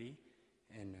grade ditty.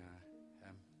 And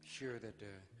I'm sure that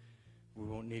we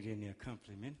won't need any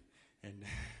accompaniment.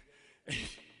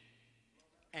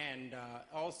 And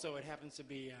also it happens to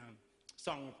be a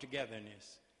song of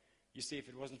togetherness. You see, if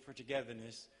it wasn't for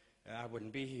togetherness, I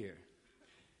wouldn't be here.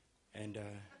 And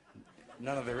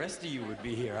none of the rest of you would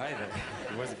be here either.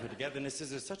 If it wasn't for togetherness.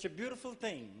 This is such a beautiful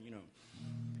thing, you know.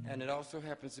 And it also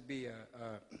happens to be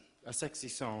a sexy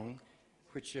song.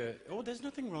 Which, there's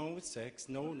nothing wrong with sex.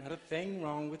 No, not a thing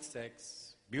wrong with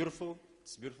sex. Beautiful.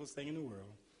 It's the beautifulest thing in the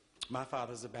world. My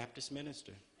father's a Baptist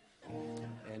minister.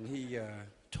 And he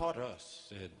taught us,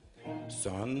 said,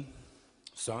 son,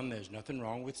 there's nothing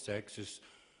wrong with sex.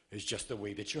 It's just the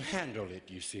way that you handle it,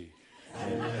 you see.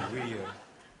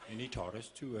 And he taught us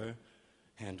to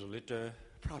handle it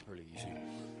properly, you see.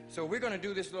 So we're going to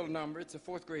do this little number. It's a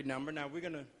 4th grade number. Now we're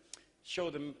going to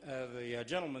show them the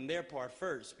gentleman their part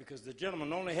first, because the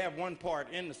gentlemen only have one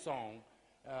part in the song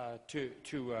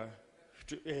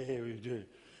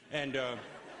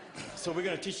so we're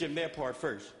going to teach them their part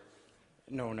first.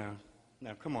 No, now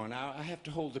come on. Now I have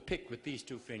to hold the pick with these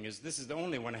 2 fingers. This is the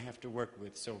only one I have to work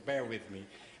with, so bear with me.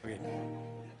 Okay.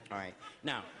 All right.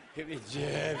 Now, we have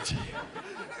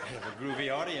a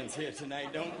groovy audience here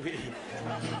tonight, don't we?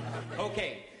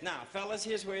 Okay. Now, fellas,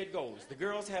 here's where it goes. The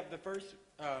girls have the first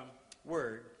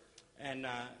word, and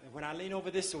when I lean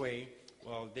over this way,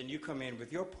 well, then you come in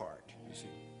with your part, you see.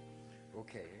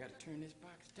 Okay, I got to turn this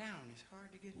box down. It's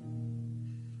hard to get.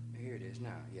 Here it is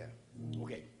now, yeah.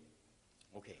 Okay.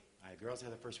 All right, girls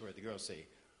have the first word. The girls say,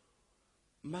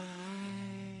 my,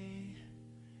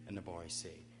 and the boys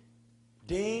say,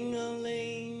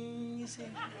 ding-a-ling, you see.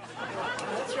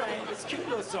 That's right, it's a cute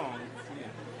little song.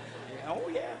 Yeah. Oh,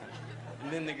 yeah.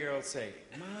 And then the girls say,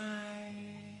 my,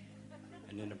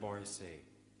 and then the boys say,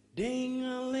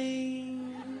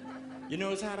 ding-a-ling. You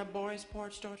notice how the boys'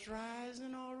 part starts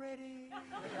rising already?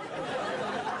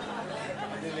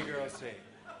 And then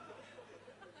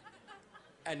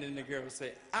the girls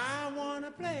say, I want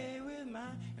to play with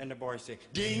my, and the boys say,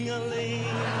 ding-a-ling.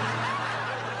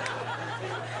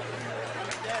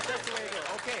 That's the way it goes.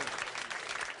 Okay.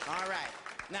 All right.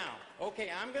 Now, okay,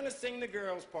 I'm going to sing the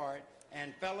girls' part,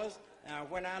 and fellas,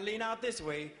 when I lean out this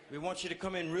way, we want you to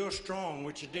come in real strong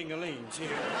with your ding-a-lings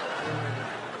here.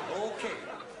 Okay.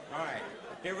 All right.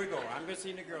 Here we go. I'm going to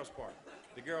sing the girls' part.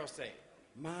 The girls say,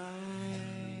 my,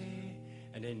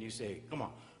 and then you say, come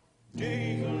on.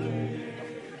 Ding-a-ling,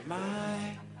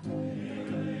 my,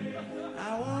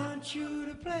 I want you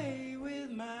to play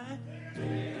with my,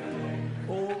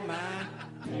 oh my,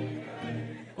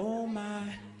 oh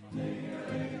my,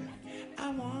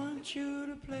 I want you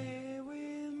to play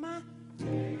with my,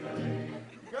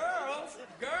 girls,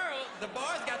 the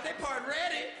boys got their part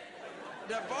ready.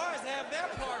 The boys have their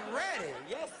part ready.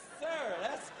 Yes, sir.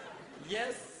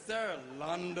 Yes, sir.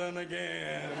 London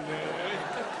again.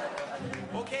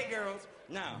 Okay, girls.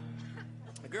 Now,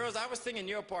 girls, I was singing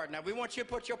your part. Now, we want you to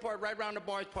put your part right around the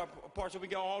boys' part so we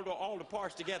get all the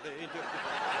parts together.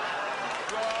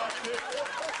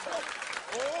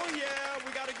 Oh, yeah,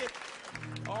 we got to get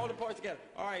all the parts together.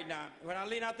 All right, now, when I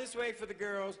lean out this way for the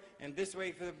girls and this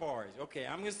way for the boys. Okay,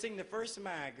 I'm going to sing the first of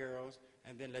my girls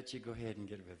and then let you go ahead and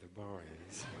get with the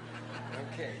boys.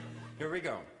 Okay, here we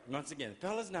go. Once again,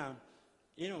 fellas, now,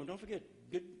 don't forget,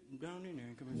 get down in there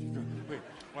and come on. Wait,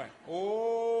 all right.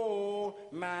 Oh,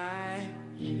 my.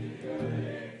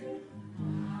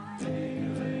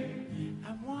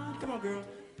 Come on, girls.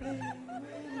 Play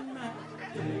with my.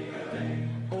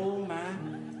 Oh, my.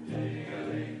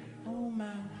 Oh,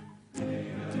 my.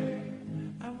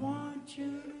 I want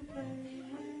you to play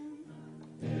with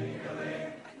my.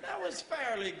 That was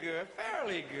fairly good,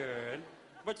 fairly good.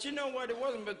 But you know what? It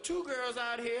wasn't but 2 girls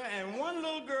out here and 1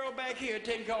 little girl back here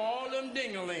taking care of all them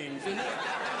ding-a-lings. And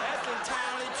that's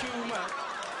entirely too much.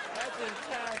 That's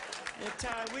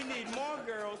entirely. We need more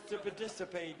girls to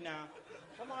participate now.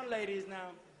 Come on, ladies,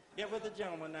 now. Get with the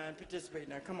gentleman now and participate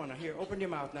now. Come on now. Here, open your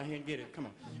mouth now here and get it. Come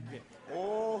on. Here.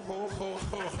 Oh, ho, ho,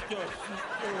 ho.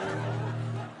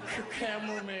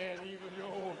 Cameraman, even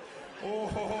yo.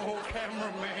 Oh,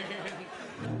 cameraman.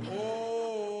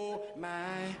 Oh,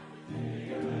 my.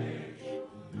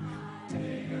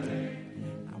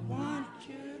 I want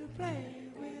you to play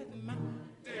with my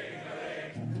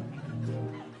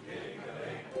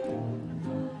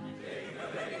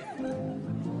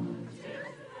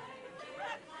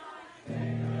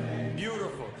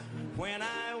beautiful. When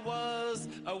I was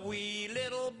a wee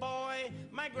little boy,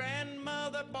 my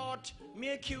grandmother bought me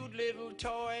a cute little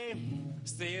toy.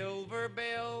 Silver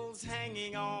bells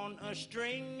hanging on a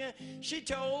string. She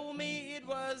told me it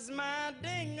was my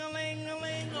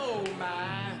ding-a-ling-a-ling. Oh,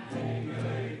 my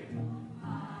ding-a-ling,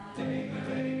 my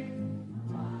ding-a-ling.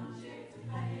 I want you to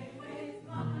play with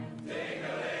my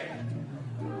ding-a-ling,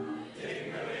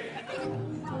 ding-a-ling,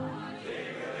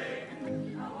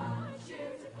 ding-a-ling. I want you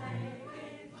to play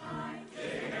with my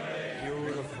ding-a-ling.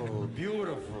 Beautiful,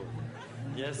 beautiful.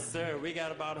 Yes, sir. We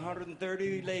got about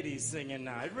 130 ladies singing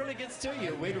now. It really gets to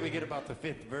you. Wait till we get about the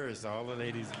 5th verse. All the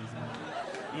ladies.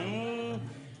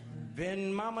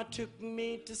 Then Mama took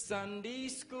me to Sunday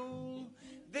school.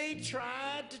 They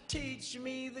tried to teach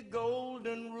me the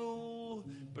golden rule.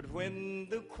 But when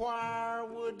the choir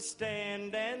would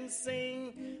stand and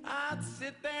sing, I'd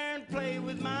sit there and play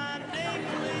with my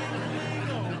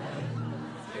ding-a-ling-a-ling.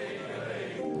 Ding-a-ling.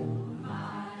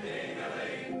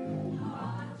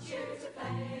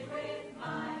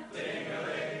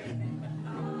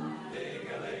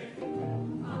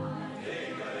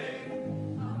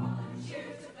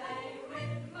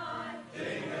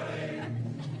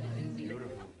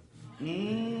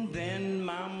 Then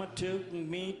Mama took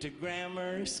me to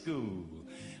grammar school,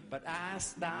 but I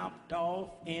stopped off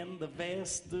in the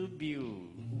vestibule.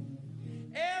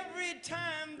 Every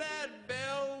time that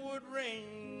bell would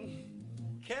ring,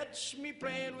 catch me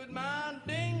playing with my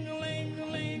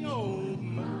ding-a-ling-a-ling. Oh,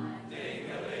 my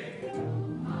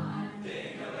ding-a-ling, my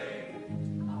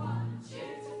ding-a-ling. I want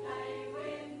you to play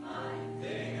with my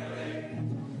ding-a-ling,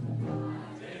 my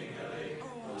ding-a-ling.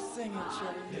 Oh, sing it,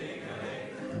 Shirley. Ding-a-ling.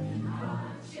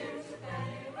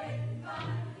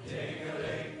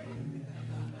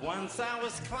 Once I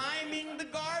was climbing the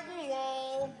garden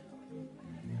wall,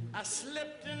 I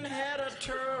slipped and had a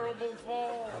terrible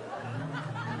fall.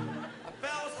 I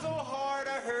fell so hard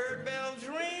I heard bells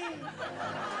ring,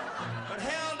 but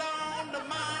held on to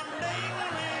my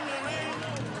ding-a-ling-a-ling.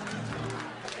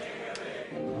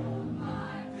 Ding-a-ling,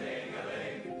 my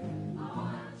ding-a-ling. I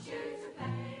want you to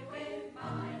play with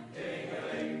my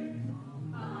ding-a-ling,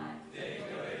 my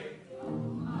ding-a-ling,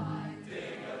 my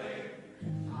ding-a-ling.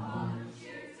 I want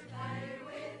you to play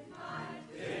with my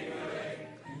ding-a-ling.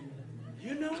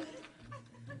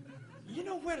 You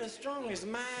know where the strongest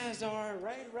minds are?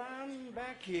 Right around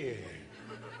back here.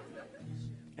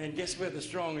 And guess where the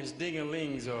strongest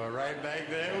ding-a-lings are? Right back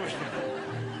there.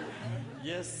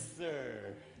 Yes,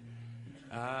 sir.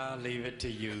 I'll leave it to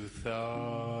youth.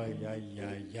 Oh, yeah.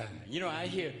 You know, I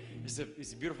hear, it's a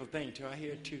beautiful thing, too. I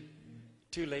hear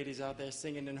two ladies out there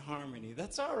singing in harmony.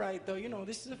 That's all right, though. You know,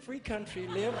 this is a free country.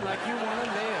 Live like you want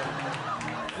to live.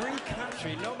 Free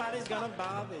country. Nobody's going to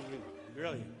bother you.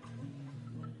 Really.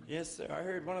 Yes, sir. I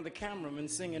heard one of the cameramen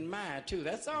singing "My" too.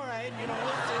 That's all right. You know,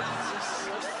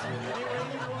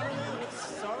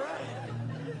 it's all right.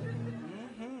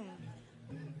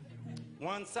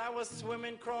 Once I was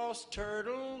swimming across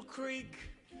Turtle Creek.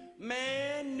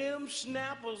 Man, them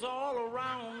snappers all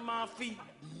around my feet.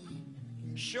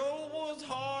 Sure was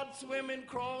hard swimming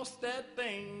across that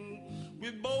thing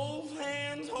with both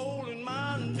hands holding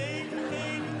my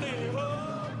ding-a-ling-a-ling.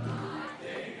 Oh,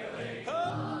 ding-a-ling. Oh.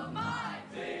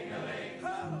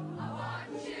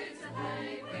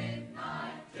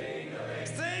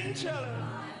 Sing, children.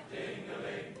 My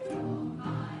ding-a-ling,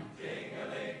 my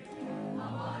ding-a-ling. I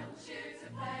want you to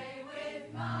play with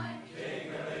my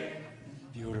ding-a-ling.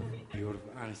 Beautiful, beautiful.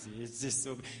 Honestly, it's just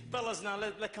so. Fellas, now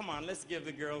come on, let's give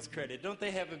the girls credit. Don't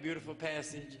they have a beautiful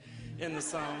passage in the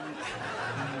song?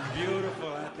 Beautiful,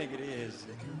 I think it is.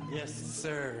 Yes,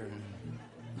 sir.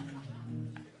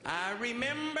 I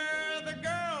remember the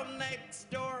girl next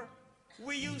door.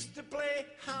 We used to play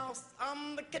house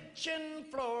on the kitchen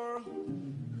floor.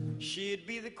 She'd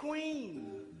be the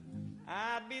queen,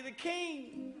 I'd be the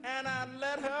king, and I'd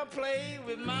let her play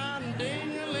with my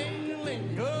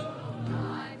ding-a-ling-a-ling. Oh,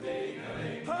 my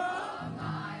ding-a-ling, oh,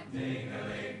 my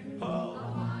ding-a-ling,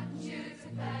 oh.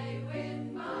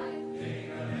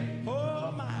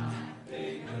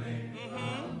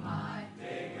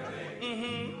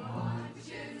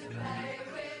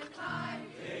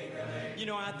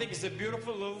 know, I think it's a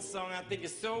beautiful little song. I think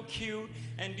it's so cute.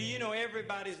 And do you know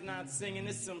everybody's not singing?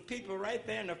 There's some people right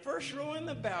there in the first row in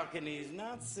the balconies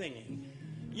not singing.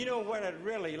 You know what I'd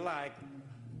really like?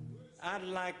 I'd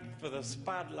like for the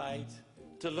spotlight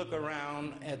to look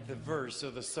around at the verse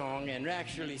of the song and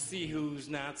actually see who's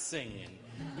not singing.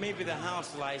 Maybe the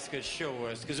house lights could show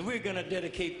us, because we're going to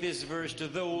dedicate this verse to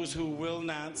those who will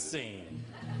not sing.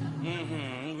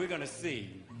 We're going to see.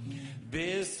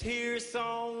 This here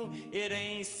song, it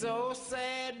ain't so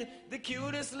sad, the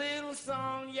cutest little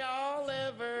song y'all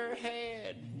ever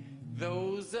had.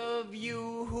 Those of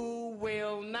you who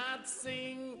will not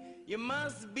sing, you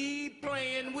must be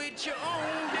playing with your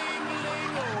own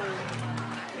ding-a-ling-o.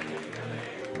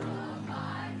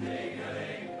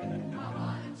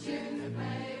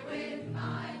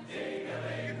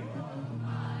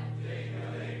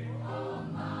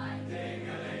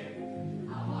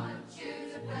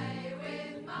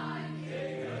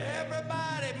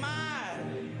 Everybody,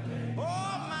 mine.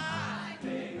 Oh, mine.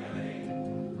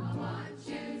 I want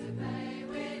you to play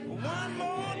with one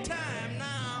more time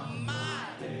now,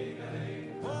 mine.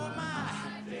 Oh,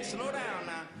 my. Slow down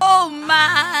now. Oh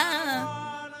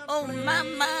my, oh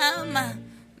my.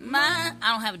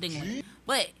 I don't have a ding-a-ling,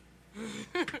 but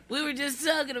we were just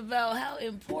talking about how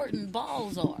important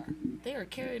balls are. They are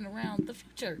carrying around the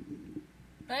future,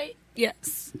 right?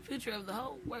 Yes. Future of the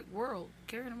whole world,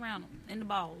 carrying around them in the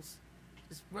balls.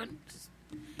 Just run,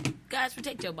 guys,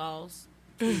 protect your balls.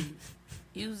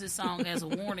 Use this song as a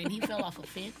warning. He fell off a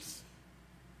fence,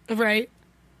 Right.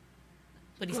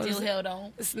 but he still held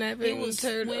on. Snapping. He was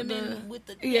swimming with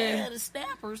the Yeah. the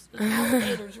snappers, the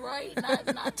alligators, right?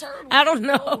 Not turtles. I don't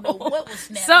know. I don't know what was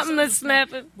snapping. Something that's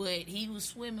snapping. But he was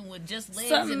swimming with just legs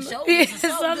Something- and shoulders. yeah, and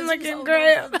stuff, something 'cause like he it was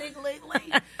grabbed. holding on to the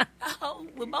leg. Oh,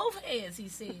 with both hands, he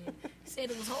said. He said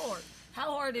it was hard.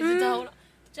 How hard is it to hold on?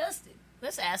 Justin,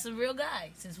 let's ask a real guy,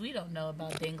 since we don't know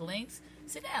about dinglings.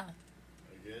 Sit down.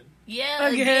 Again? Yeah,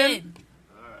 again.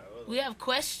 We have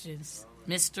questions,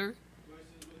 mister.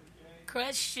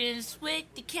 Questions with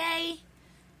the K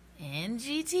and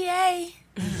GTA.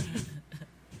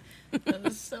 That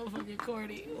was so fucking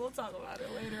corny. We'll talk about it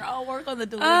later. I'll work on the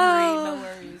delivery. No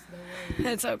worries.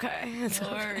 It's okay.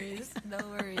 No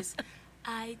worries.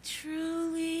 I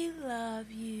truly love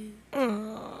you.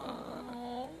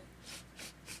 Aww.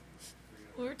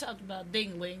 We're talking about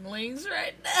ding-ling-lings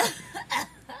right now.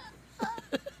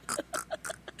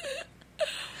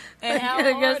 And how I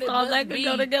hard guess it all must that could be.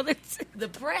 go together. The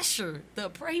pressure.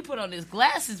 He put on his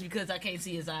glasses because I can't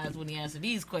see his eyes when he answered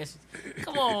these questions.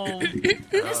 Come on,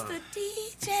 Mr.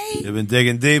 DJ. You've been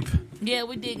digging deep. Yeah,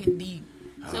 we're digging deep.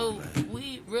 So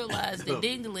we realized that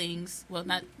dinglings, well,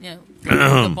 not,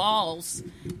 the balls,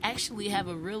 actually have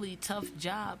a really tough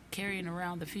job carrying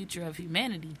around the future of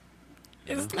humanity.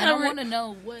 And I want to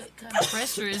know what kind of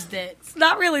pressure is that. It's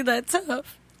not really that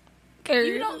tough. Are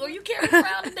you carrying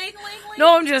around a dingling?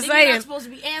 No, I'm just saying. You're not supposed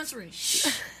to be answering. Shh.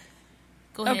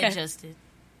 Go ahead, Okay. Justin.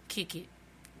 Kick it.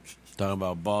 Talking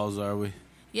about balls, are we?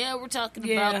 Yeah, we're talking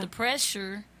about the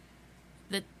pressure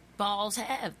that balls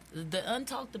have. The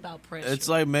untalked about pressure. It's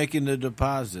like making a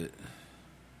deposit.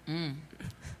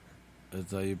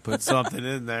 It's like you put something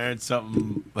in there and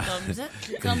something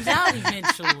comes out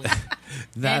eventually.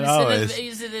 Not always.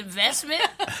 Is it an investment?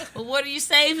 Well, what are you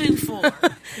saving for?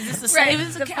 Is this a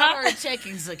savings account or a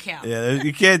checking account? Yeah,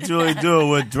 you can't really do a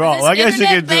withdrawal. Is Well, I this guess you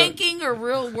internet can do. banking or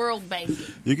real world banking?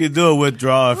 You can do a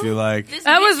withdrawal if you like. This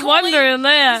I was Bitcoin- wondering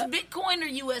that. Is Bitcoin or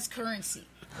U.S. currency?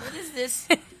 What is this?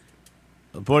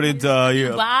 According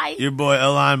to buy? your boy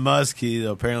Elon Musk,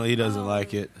 apparently he doesn't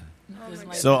like it.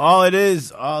 So all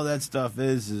that stuff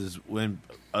is when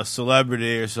a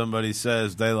celebrity or somebody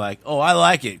says they like, oh, I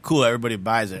like it, cool, everybody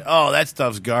buys it. Oh, that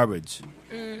stuff's garbage.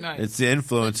 Right. It's the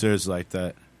influencers like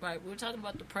that. Right. We're talking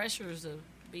about the pressures of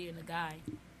being a guy.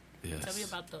 Yes. Tell me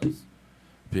about those.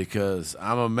 Because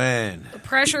I'm a man. The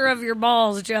pressure of your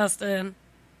balls, Justin.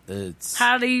 It's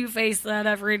How do you face that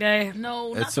every day?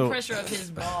 No, not the pressure of his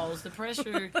balls. The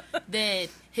pressure that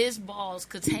his balls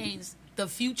contains the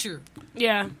future.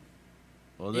 Yeah.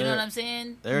 well, You know what I'm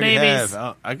saying? They already Babies.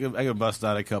 have. I could bust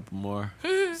out a couple more.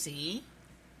 See?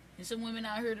 There's some women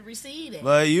out here to receive it.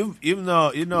 But you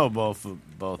know both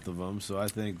of them, so I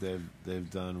think they've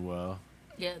done well.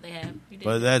 Yeah, they have. You did.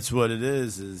 But that's what it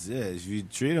is if you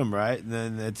treat them right,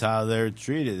 then that's how they're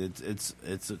treated. It's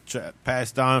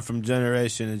passed on from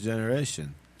generation to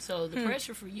generation. So the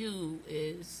pressure for you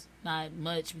is not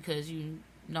much because you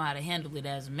know how to handle it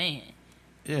as a man.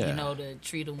 Yeah. You know, to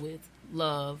treat them with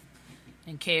love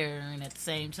and care, and at the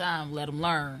same time let them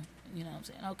learn. You know what I'm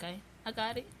saying? Okay, I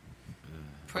got it.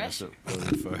 Pressure.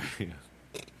 That's what-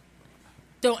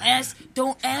 Don't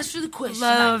answer the question.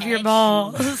 Love your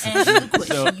balls. Answer the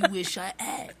question you wish I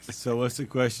asked. So what's the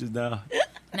question now?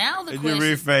 Now the Can question.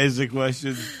 you rephrase the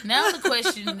question? Now the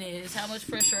question is, how much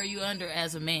pressure are you under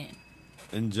as a man?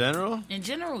 In general? In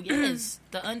general, yes.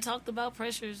 The untalked about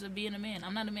pressures of being a man.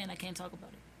 I'm not a man. I can't talk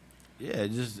about it. Yeah,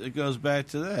 it goes back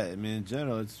to that. I mean, in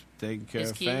general, it's taking care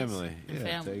of kids family. and Yeah,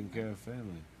 family. taking care of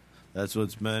family. That's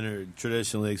what men are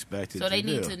traditionally expected to do. So they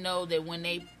need to know that when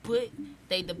they put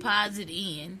they deposit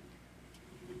in,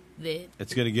 that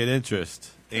it's going to get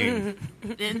interest.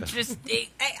 interesting.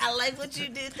 Hey, I like what you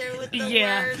did there with the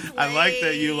word. I like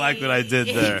that you like what I did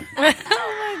there.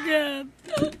 Oh my god.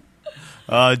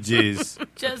 Oh, jeez.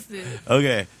 Justin.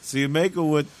 Okay, so you make a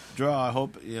withdrawal,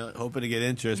 hoping to get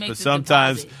interest, Make but the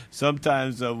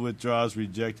sometimes a withdrawal is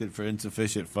rejected for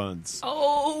insufficient funds.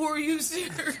 Oh, are you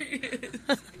serious?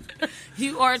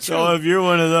 You are true. So if you're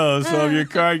one of those, so if your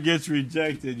card gets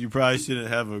rejected, you probably shouldn't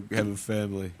have a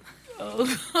family. Oh.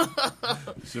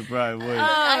 Should probably wait.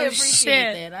 I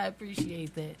appreciate shit. that. I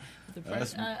appreciate that.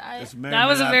 That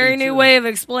was a very new way of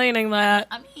explaining that.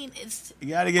 I mean, it's you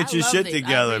got to get your shit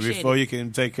together before you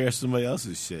can take care of somebody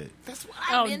else's shit. That's what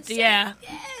I've been saying. Yeah.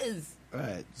 Yes.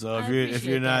 Right. So if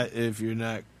you're not, yes,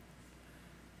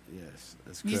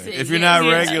 that's correct. said If you're yes, not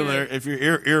yes, regular, if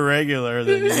you're irregular,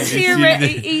 then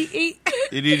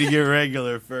you need to get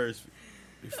regular first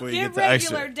before you get to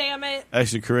regular, damn it.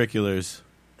 extracurriculars.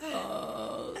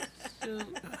 Oh, shoot.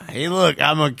 Hey, look,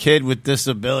 I'm a kid with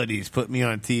disabilities. Put me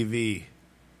on TV.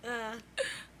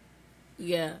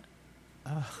 Yeah.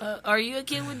 Are you a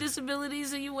kid with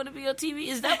disabilities and you want to be on TV?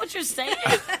 Is that what you're saying?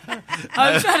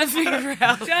 I'm trying to figure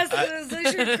out. Justin,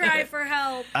 they should cry for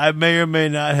help. I may or may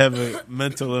not have a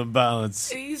mental imbalance.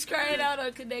 He's crying out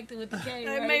on Connected with the K.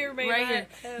 I right? may or may right not here.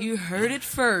 have. You heard it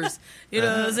first. You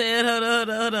know what I'm saying?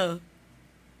 Hold on.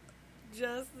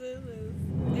 Justin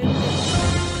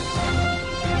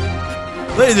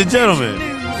Ladies and gentlemen,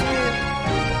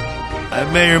 I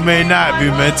may or may not be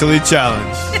mentally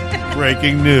challenged.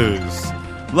 Breaking news.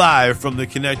 Live from the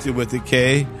Connected with the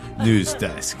K news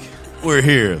desk. We're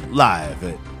here live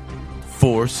at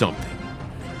 4 something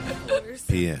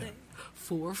p.m.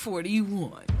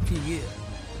 4:41 p.m.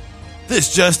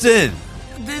 This just in.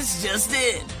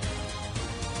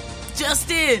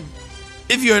 Justin.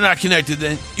 If you're not connected,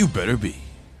 then you better be.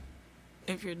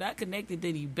 If you're not connected,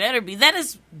 then you better be. That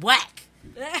is whack.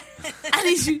 I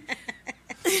need you.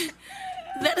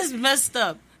 That is messed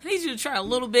up. I need you to try a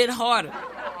little bit harder.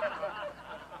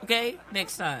 Okay?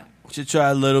 Next time. Should try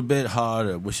a little bit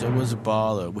harder. Wish I was a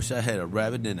baller. Wish I had a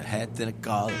rabbit in a hat and a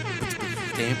collar.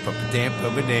 Damn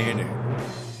banana.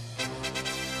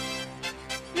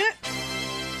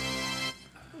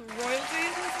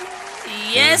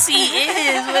 Yes, he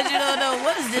is, but you don't know.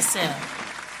 What is this sound?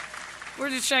 We're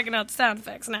just checking out the sound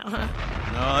effects now, huh?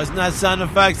 No, it's not sound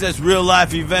effects. That's real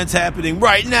life events happening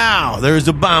right now. There's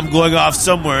a bomb going off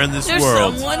somewhere in this world.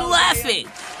 There's someone laughing.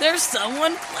 There's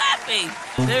someone clapping.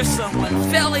 There's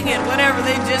someone failing at whatever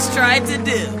they just tried to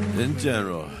do. In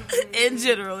general. In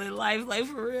general, in life, like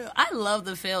for real. I love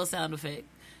the fail sound effect.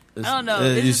 I don't know.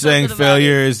 You're saying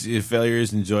failure is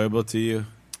enjoyable to you?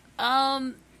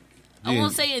 I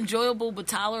won't say enjoyable, but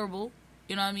tolerable.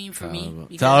 You know what I mean? For me,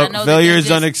 failure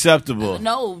is unacceptable.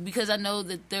 No, because I know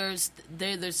that there's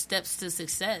steps to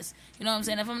success. You know what I'm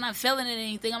saying? If I'm not failing at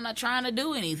anything, I'm not trying to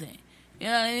do anything. You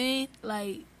know what I mean?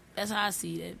 Like, that's how I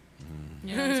see it.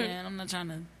 You know what I'm saying? I'm not trying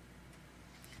to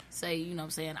say, you know what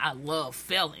I'm saying, I love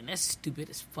failing. That's stupid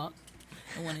as fuck.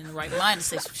 No one in the right mind to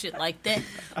say some shit like that.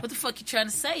 What the fuck you trying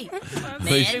to say,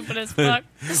 man? Stupid as fuck.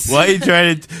 Why are you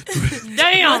trying to...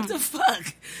 Damn! What the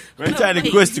fuck? We're trying to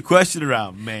twist the question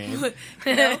around, man.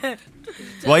 Why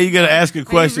are you going to ask a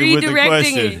question with a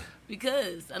question? It.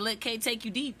 Because I let Kay take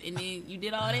you deep, and then you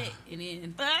did all that, and then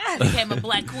you became a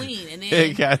black queen, and then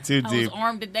it got too I deep. was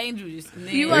armed and dangerous. And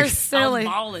then You are silly. I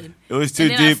was balling. It was too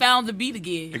and then deep. I found the beat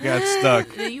again. It got stuck.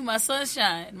 And then you my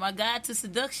sunshine, my guide to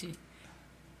seduction.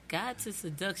 Guide to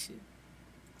seduction.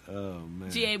 Oh, man.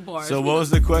 G.A. Bars. So what was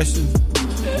the question?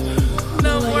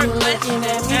 No more questions.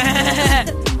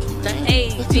 Hey,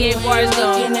 G.A. Bars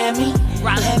go.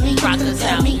 Rock us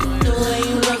out. The way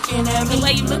you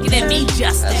looking at me,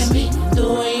 Justin. The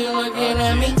way you looking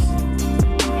at me.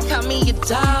 Got me a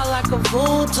doll like a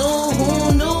voodoo.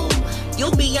 Who knew?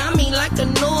 You'll be on me like a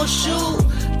new shoe.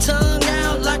 Tongue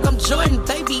out like I'm Jordan,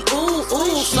 baby, ooh,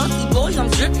 ooh. Salty boy, I'm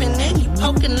dripping and you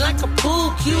poking like a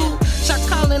pool cue. Shot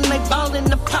calling, they ball in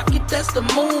the pocket, that's the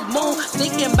move.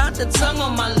 Thinking about the tongue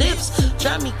on my lips,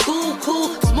 drive me cool,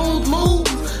 smooth move.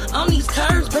 On these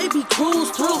curves, baby, cruise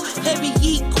through. Heavy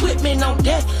equipment on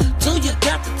deck, till you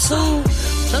got the tool.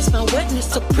 must find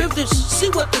wetness a privilege. See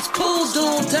what this pool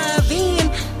do. Dive in,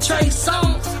 Trey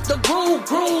Songz, the groove.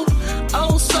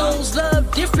 Old souls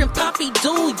love different, poppy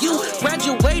do you.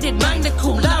 Graduated, mind the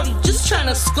cool out, just trying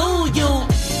to school you.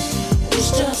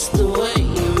 It's just the way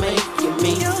you make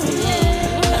me feel.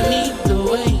 I need the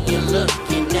way you're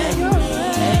looking at me.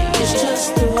 It's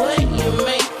just the way you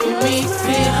make me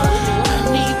feel. I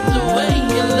need the way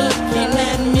you're looking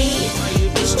at me.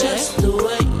 It's just the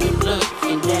way you're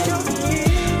looking at me.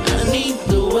 I need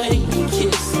the way you're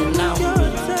kissing on me.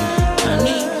 I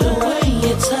need the way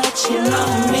you're touching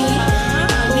on me.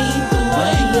 I need the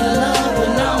way you're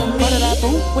loving on me. What did I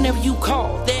do? Whenever you call,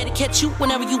 there to catch you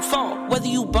whenever you fall. Whether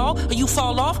you ball or you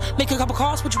fall off, make a couple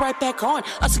calls, put you right back on.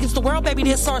 Us against the world, baby,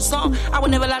 this our song. I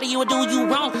would never lie to you or do you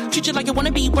wrong. Treat you like you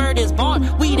wanna be, word is born.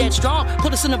 We that strong,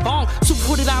 put us in a bong. Super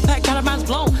fruited out pack, got our minds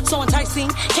blown. So enticing,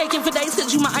 caking for days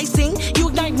cause you my icing. You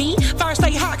ignite me, fire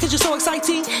stay hot cause you're so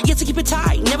exciting. Yet to keep it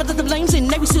tight, never let the blames in.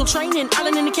 Navy SEAL training,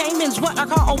 island in the Caymans. What I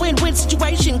call a win-win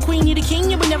situation. Queen, you the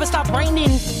king, and we never stop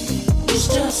reigning. It's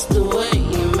just the way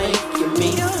you make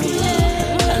me feel.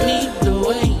 I need the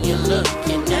way you're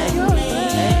looking at me.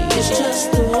 It's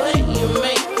just the way you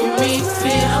make me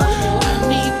feel. I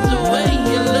need the way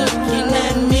you're looking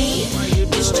at me.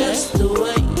 It's just the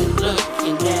way you're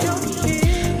looking at me.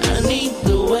 I need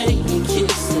the way you're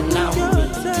kissing on me.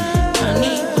 I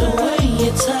need the way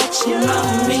you're touching on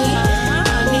me.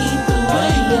 I need the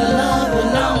way you're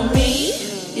loving on me.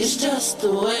 It's just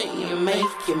the way you're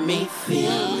making me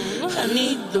feel. I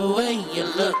need the way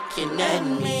you're looking at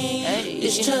me.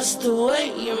 It's just the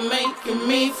way you're making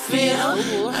me feel.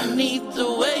 I need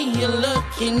the way you're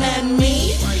looking at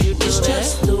me. It's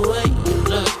just the way you're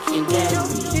looking at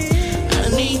me. I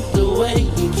need the way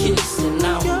you're kissing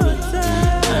on me.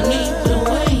 I need the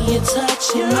way you're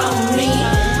touching on me.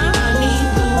 I need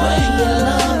the way you're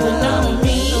loving on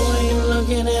me. The way you're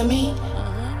looking at me.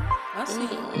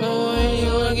 The way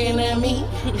you're looking at me.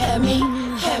 At me.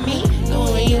 The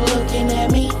way you're looking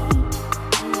at me.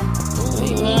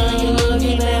 The way you're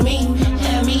looking at me.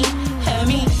 At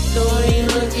me. The way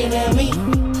you're looking at me.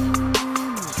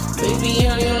 Baby,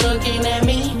 are you looking at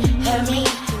me? At me.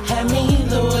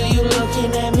 The way you're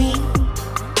looking at me.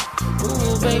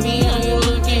 Ooh, baby, are you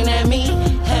looking at me?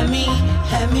 At me.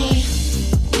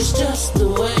 It's just the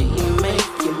way you're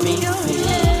making me feel.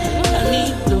 I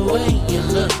need the way you're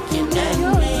looking at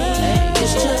me.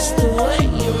 It's just the way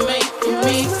you're making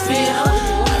me feel.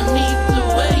 I need the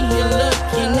way you're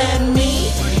looking at me.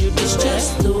 It's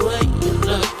just the way you're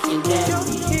looking at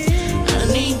me. I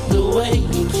need the way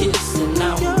you're kissing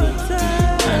on me.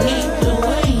 I need the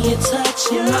way you're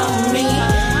touching on me.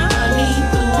 I need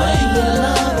the way you're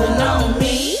loving on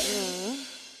me.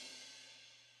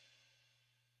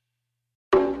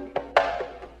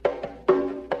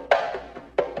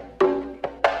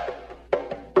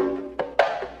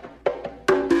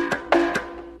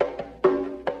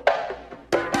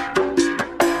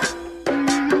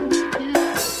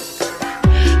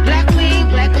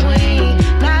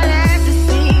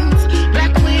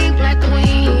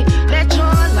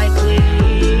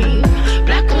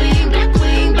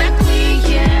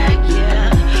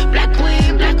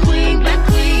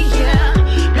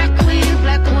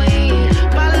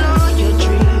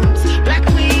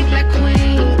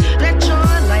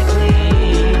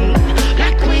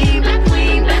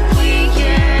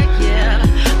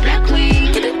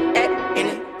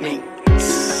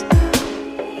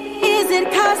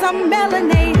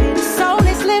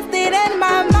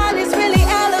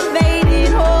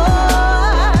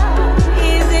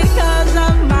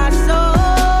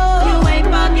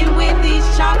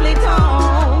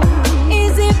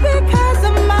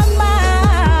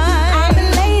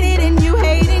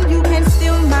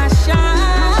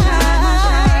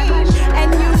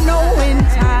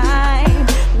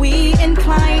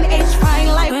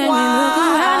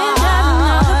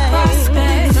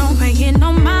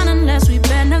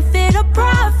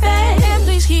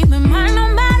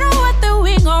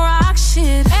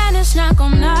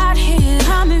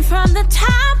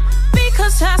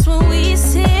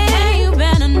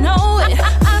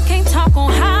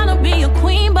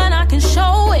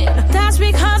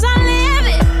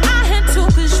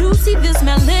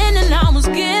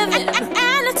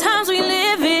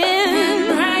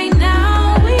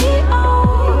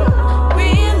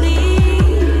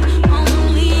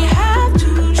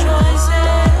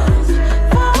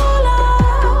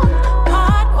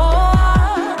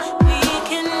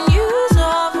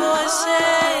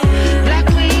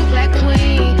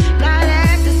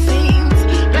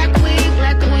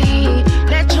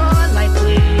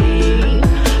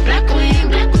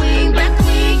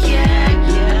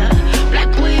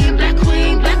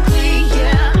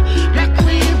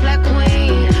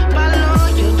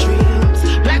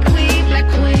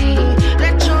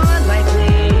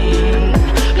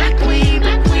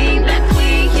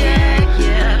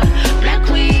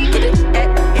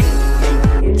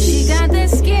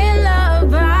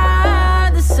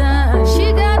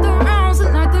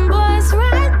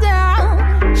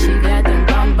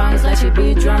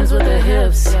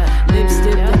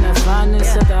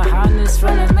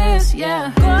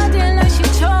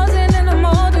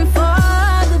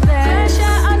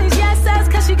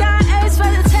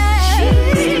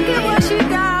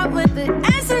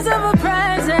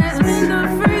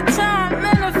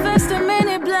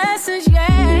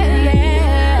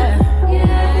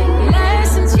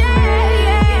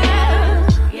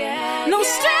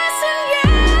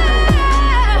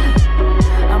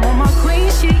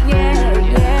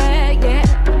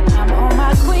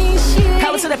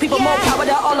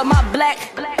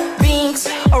 black beans.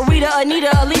 Arita,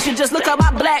 Anita, Alicia, just look up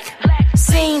my black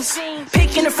scenes.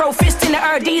 Picking the fro, fist in the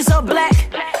air, these are black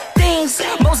things.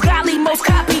 Most godly, most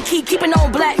copy, keeping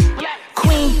on black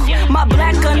queen. My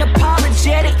black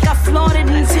unapologetic, I flaunt it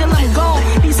until I'm gone.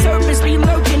 These serpents be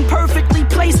lurking, perfectly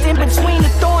placed in between the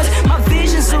thorns. My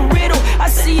vision's a riddle, I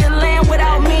see a land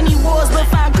without many wars, but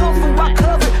find comfort while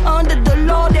covered under the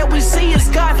law that we see is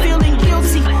God feeling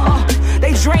guilty.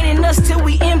 They draining us till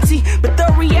we empty, but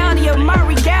the reality of my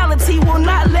regality will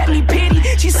not let me pity.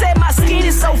 She said my skin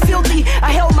is so filthy,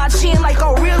 I held my chin like,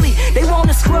 oh really? They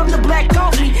wanna scrub the black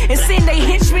off me and send they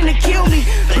henchmen to kill me.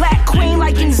 Black queen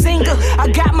like Nzinga, I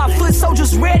got my foot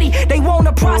soldiers ready. They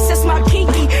wanna process my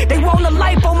kinky, they want a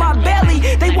life on my belly.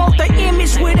 They want the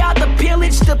image without the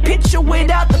pillage, the picture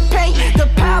without the paint, the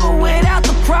power without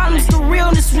the problems, the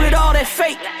realness with all that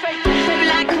fake.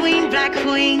 Black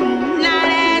queen, not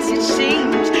as it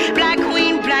seems. Black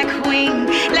queen,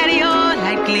 let your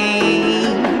light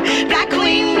gleam. Black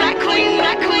queen,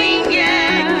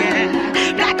 yeah,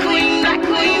 yeah. Black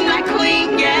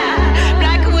queen, yeah.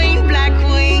 Black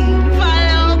queen,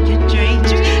 follow your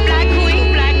dreams. Black queen,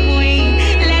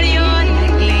 let your light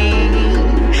gleam.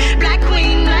 Black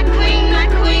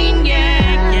queen,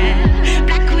 yeah, yeah.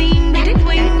 Black queen,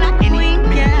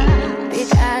 yeah. Big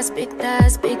eyes, big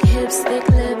thighs, big hips, thick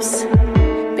lips.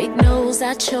 Big nose,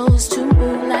 I chose to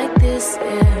move like this,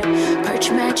 yeah.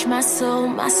 Perch match my soul,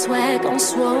 my swag on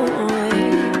swole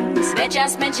wings. Bet y'all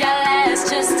spent your last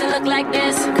just to look like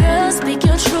this. Girl, speak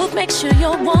your truth, make sure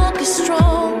your walk is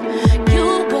strong.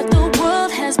 You what the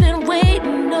world has been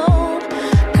waiting on.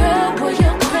 Girl, wear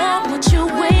your crown, what you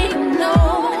waiting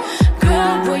on.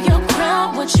 Girl, wear your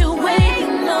crown, what you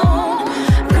waiting on.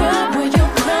 Girl, wear your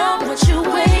crown, what you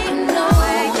waiting on.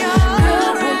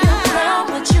 Girl, wear your crown,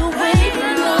 what you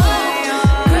waiting on.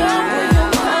 Girl, wear your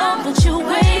crown, what you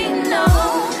waiting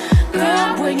on. Girl,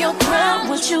 wear your crown,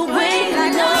 what you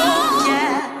waiting on.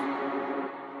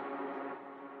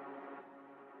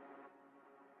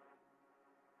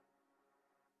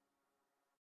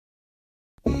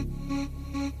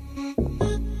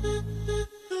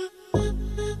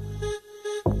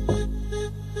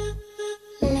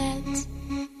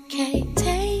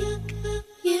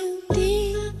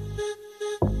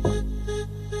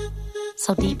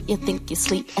 So deep you think you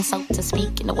sleep, and so to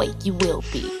speak, in a way you will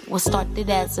be. What started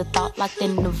as a thought locked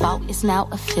in the vault is now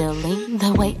a feeling.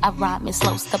 The way I rhyme is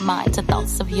slows the mind to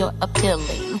thoughts of your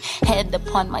appealing. Head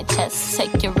upon my chest,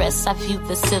 take your rest, I view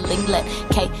the ceiling. Let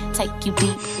K take you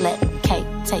deep, let K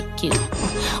take you.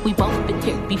 We both been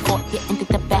here before, you ended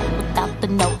the back without the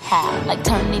know-how. Like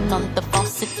turning on the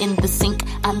faucet in the sink,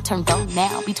 I'm turned on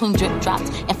now. Between drip drops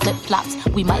and flip-flops,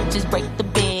 we might just break the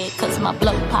bed, cause my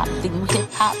blow popped, then you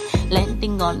hip-hop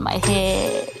landing on my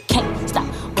head. Can't stop,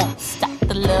 won't stop,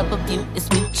 the love of you is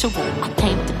mutual. I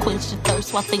came to quench your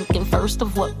thirst while thinking first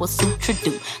of what will sutra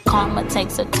do. Karma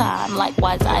takes her time,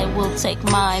 likewise I will take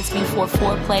mine. Before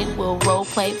foreplay, we'll role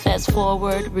play, fast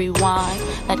forward, rewind.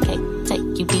 Let K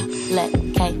take you deep, let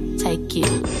K take you.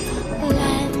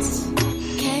 Let's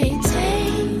K take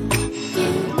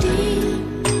you deep.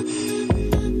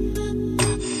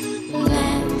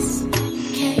 Let's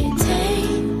K take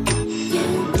you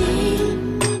deep.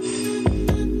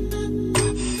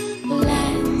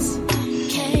 Let's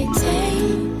K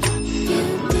take you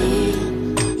deep.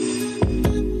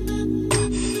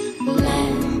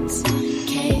 Let's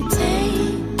K take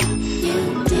you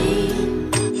deep.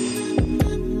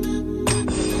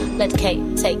 Let K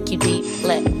take you deep.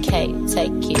 Let K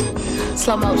take you.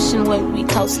 Slow motion when we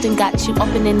coasting, got you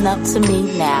opening up to me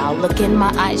now. Look in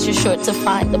my eyes, you're sure to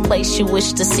find the place you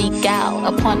wish to seek out.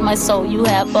 Upon my soul, you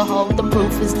have a hold, the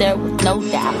proof is there with no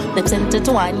doubt. Lips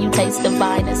intertwine, you taste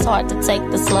divine, it's hard to take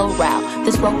the slow route.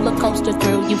 This roller coaster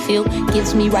thrill you feel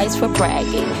gives me rights for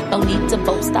bragging. No need to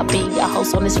boast, I'll be your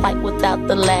host on this fight without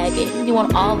the lagging. You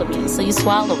want all of me, so you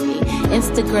swallow me.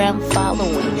 Instagram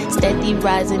following, steady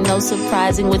rising, no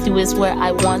surprising. With you is where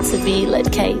I want to be.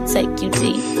 Let K take you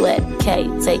deep, let K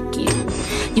take you.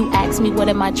 You ask me what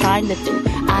am I trying to do,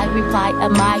 I reply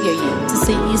admire you. To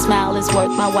see you smile is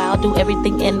worth my while, do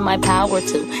everything in my power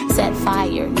to set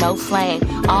fire, no flame,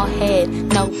 all head,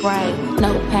 no brain,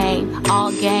 no pain,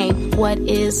 all game. What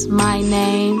is my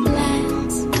name?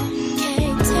 Let's K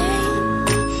take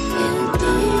you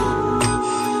deep.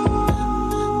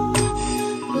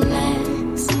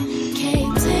 Let's K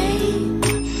take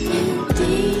you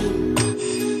deep.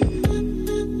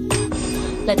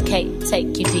 Let K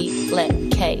take you deep. Let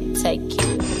K take you.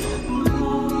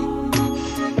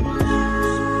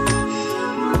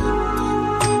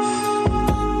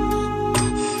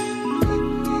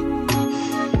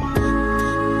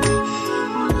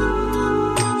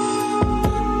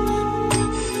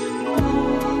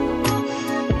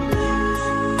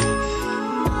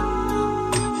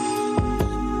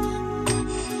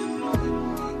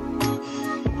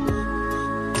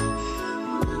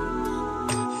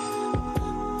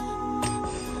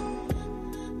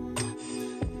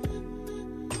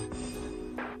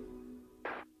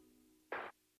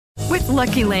 With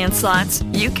Lucky Land Slots,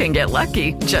 you can get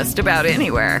lucky just about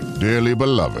anywhere. Dearly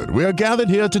beloved, we are gathered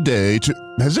here today to...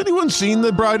 Has anyone seen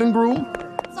the bride and groom?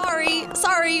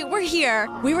 Sorry, we're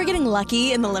here. We were getting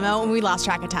lucky in the limo and we lost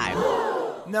track of time.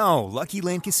 No, Lucky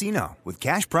Land Casino, with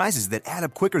cash prizes that add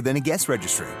up quicker than a guest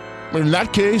registry. In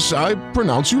that case, I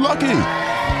pronounce you lucky.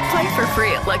 Play for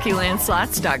free at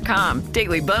LuckyLandSlots.com.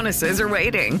 Daily bonuses are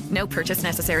waiting. No purchase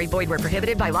necessary. Void where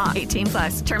prohibited by law.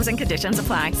 18+. Terms and conditions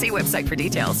apply. See website for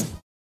details.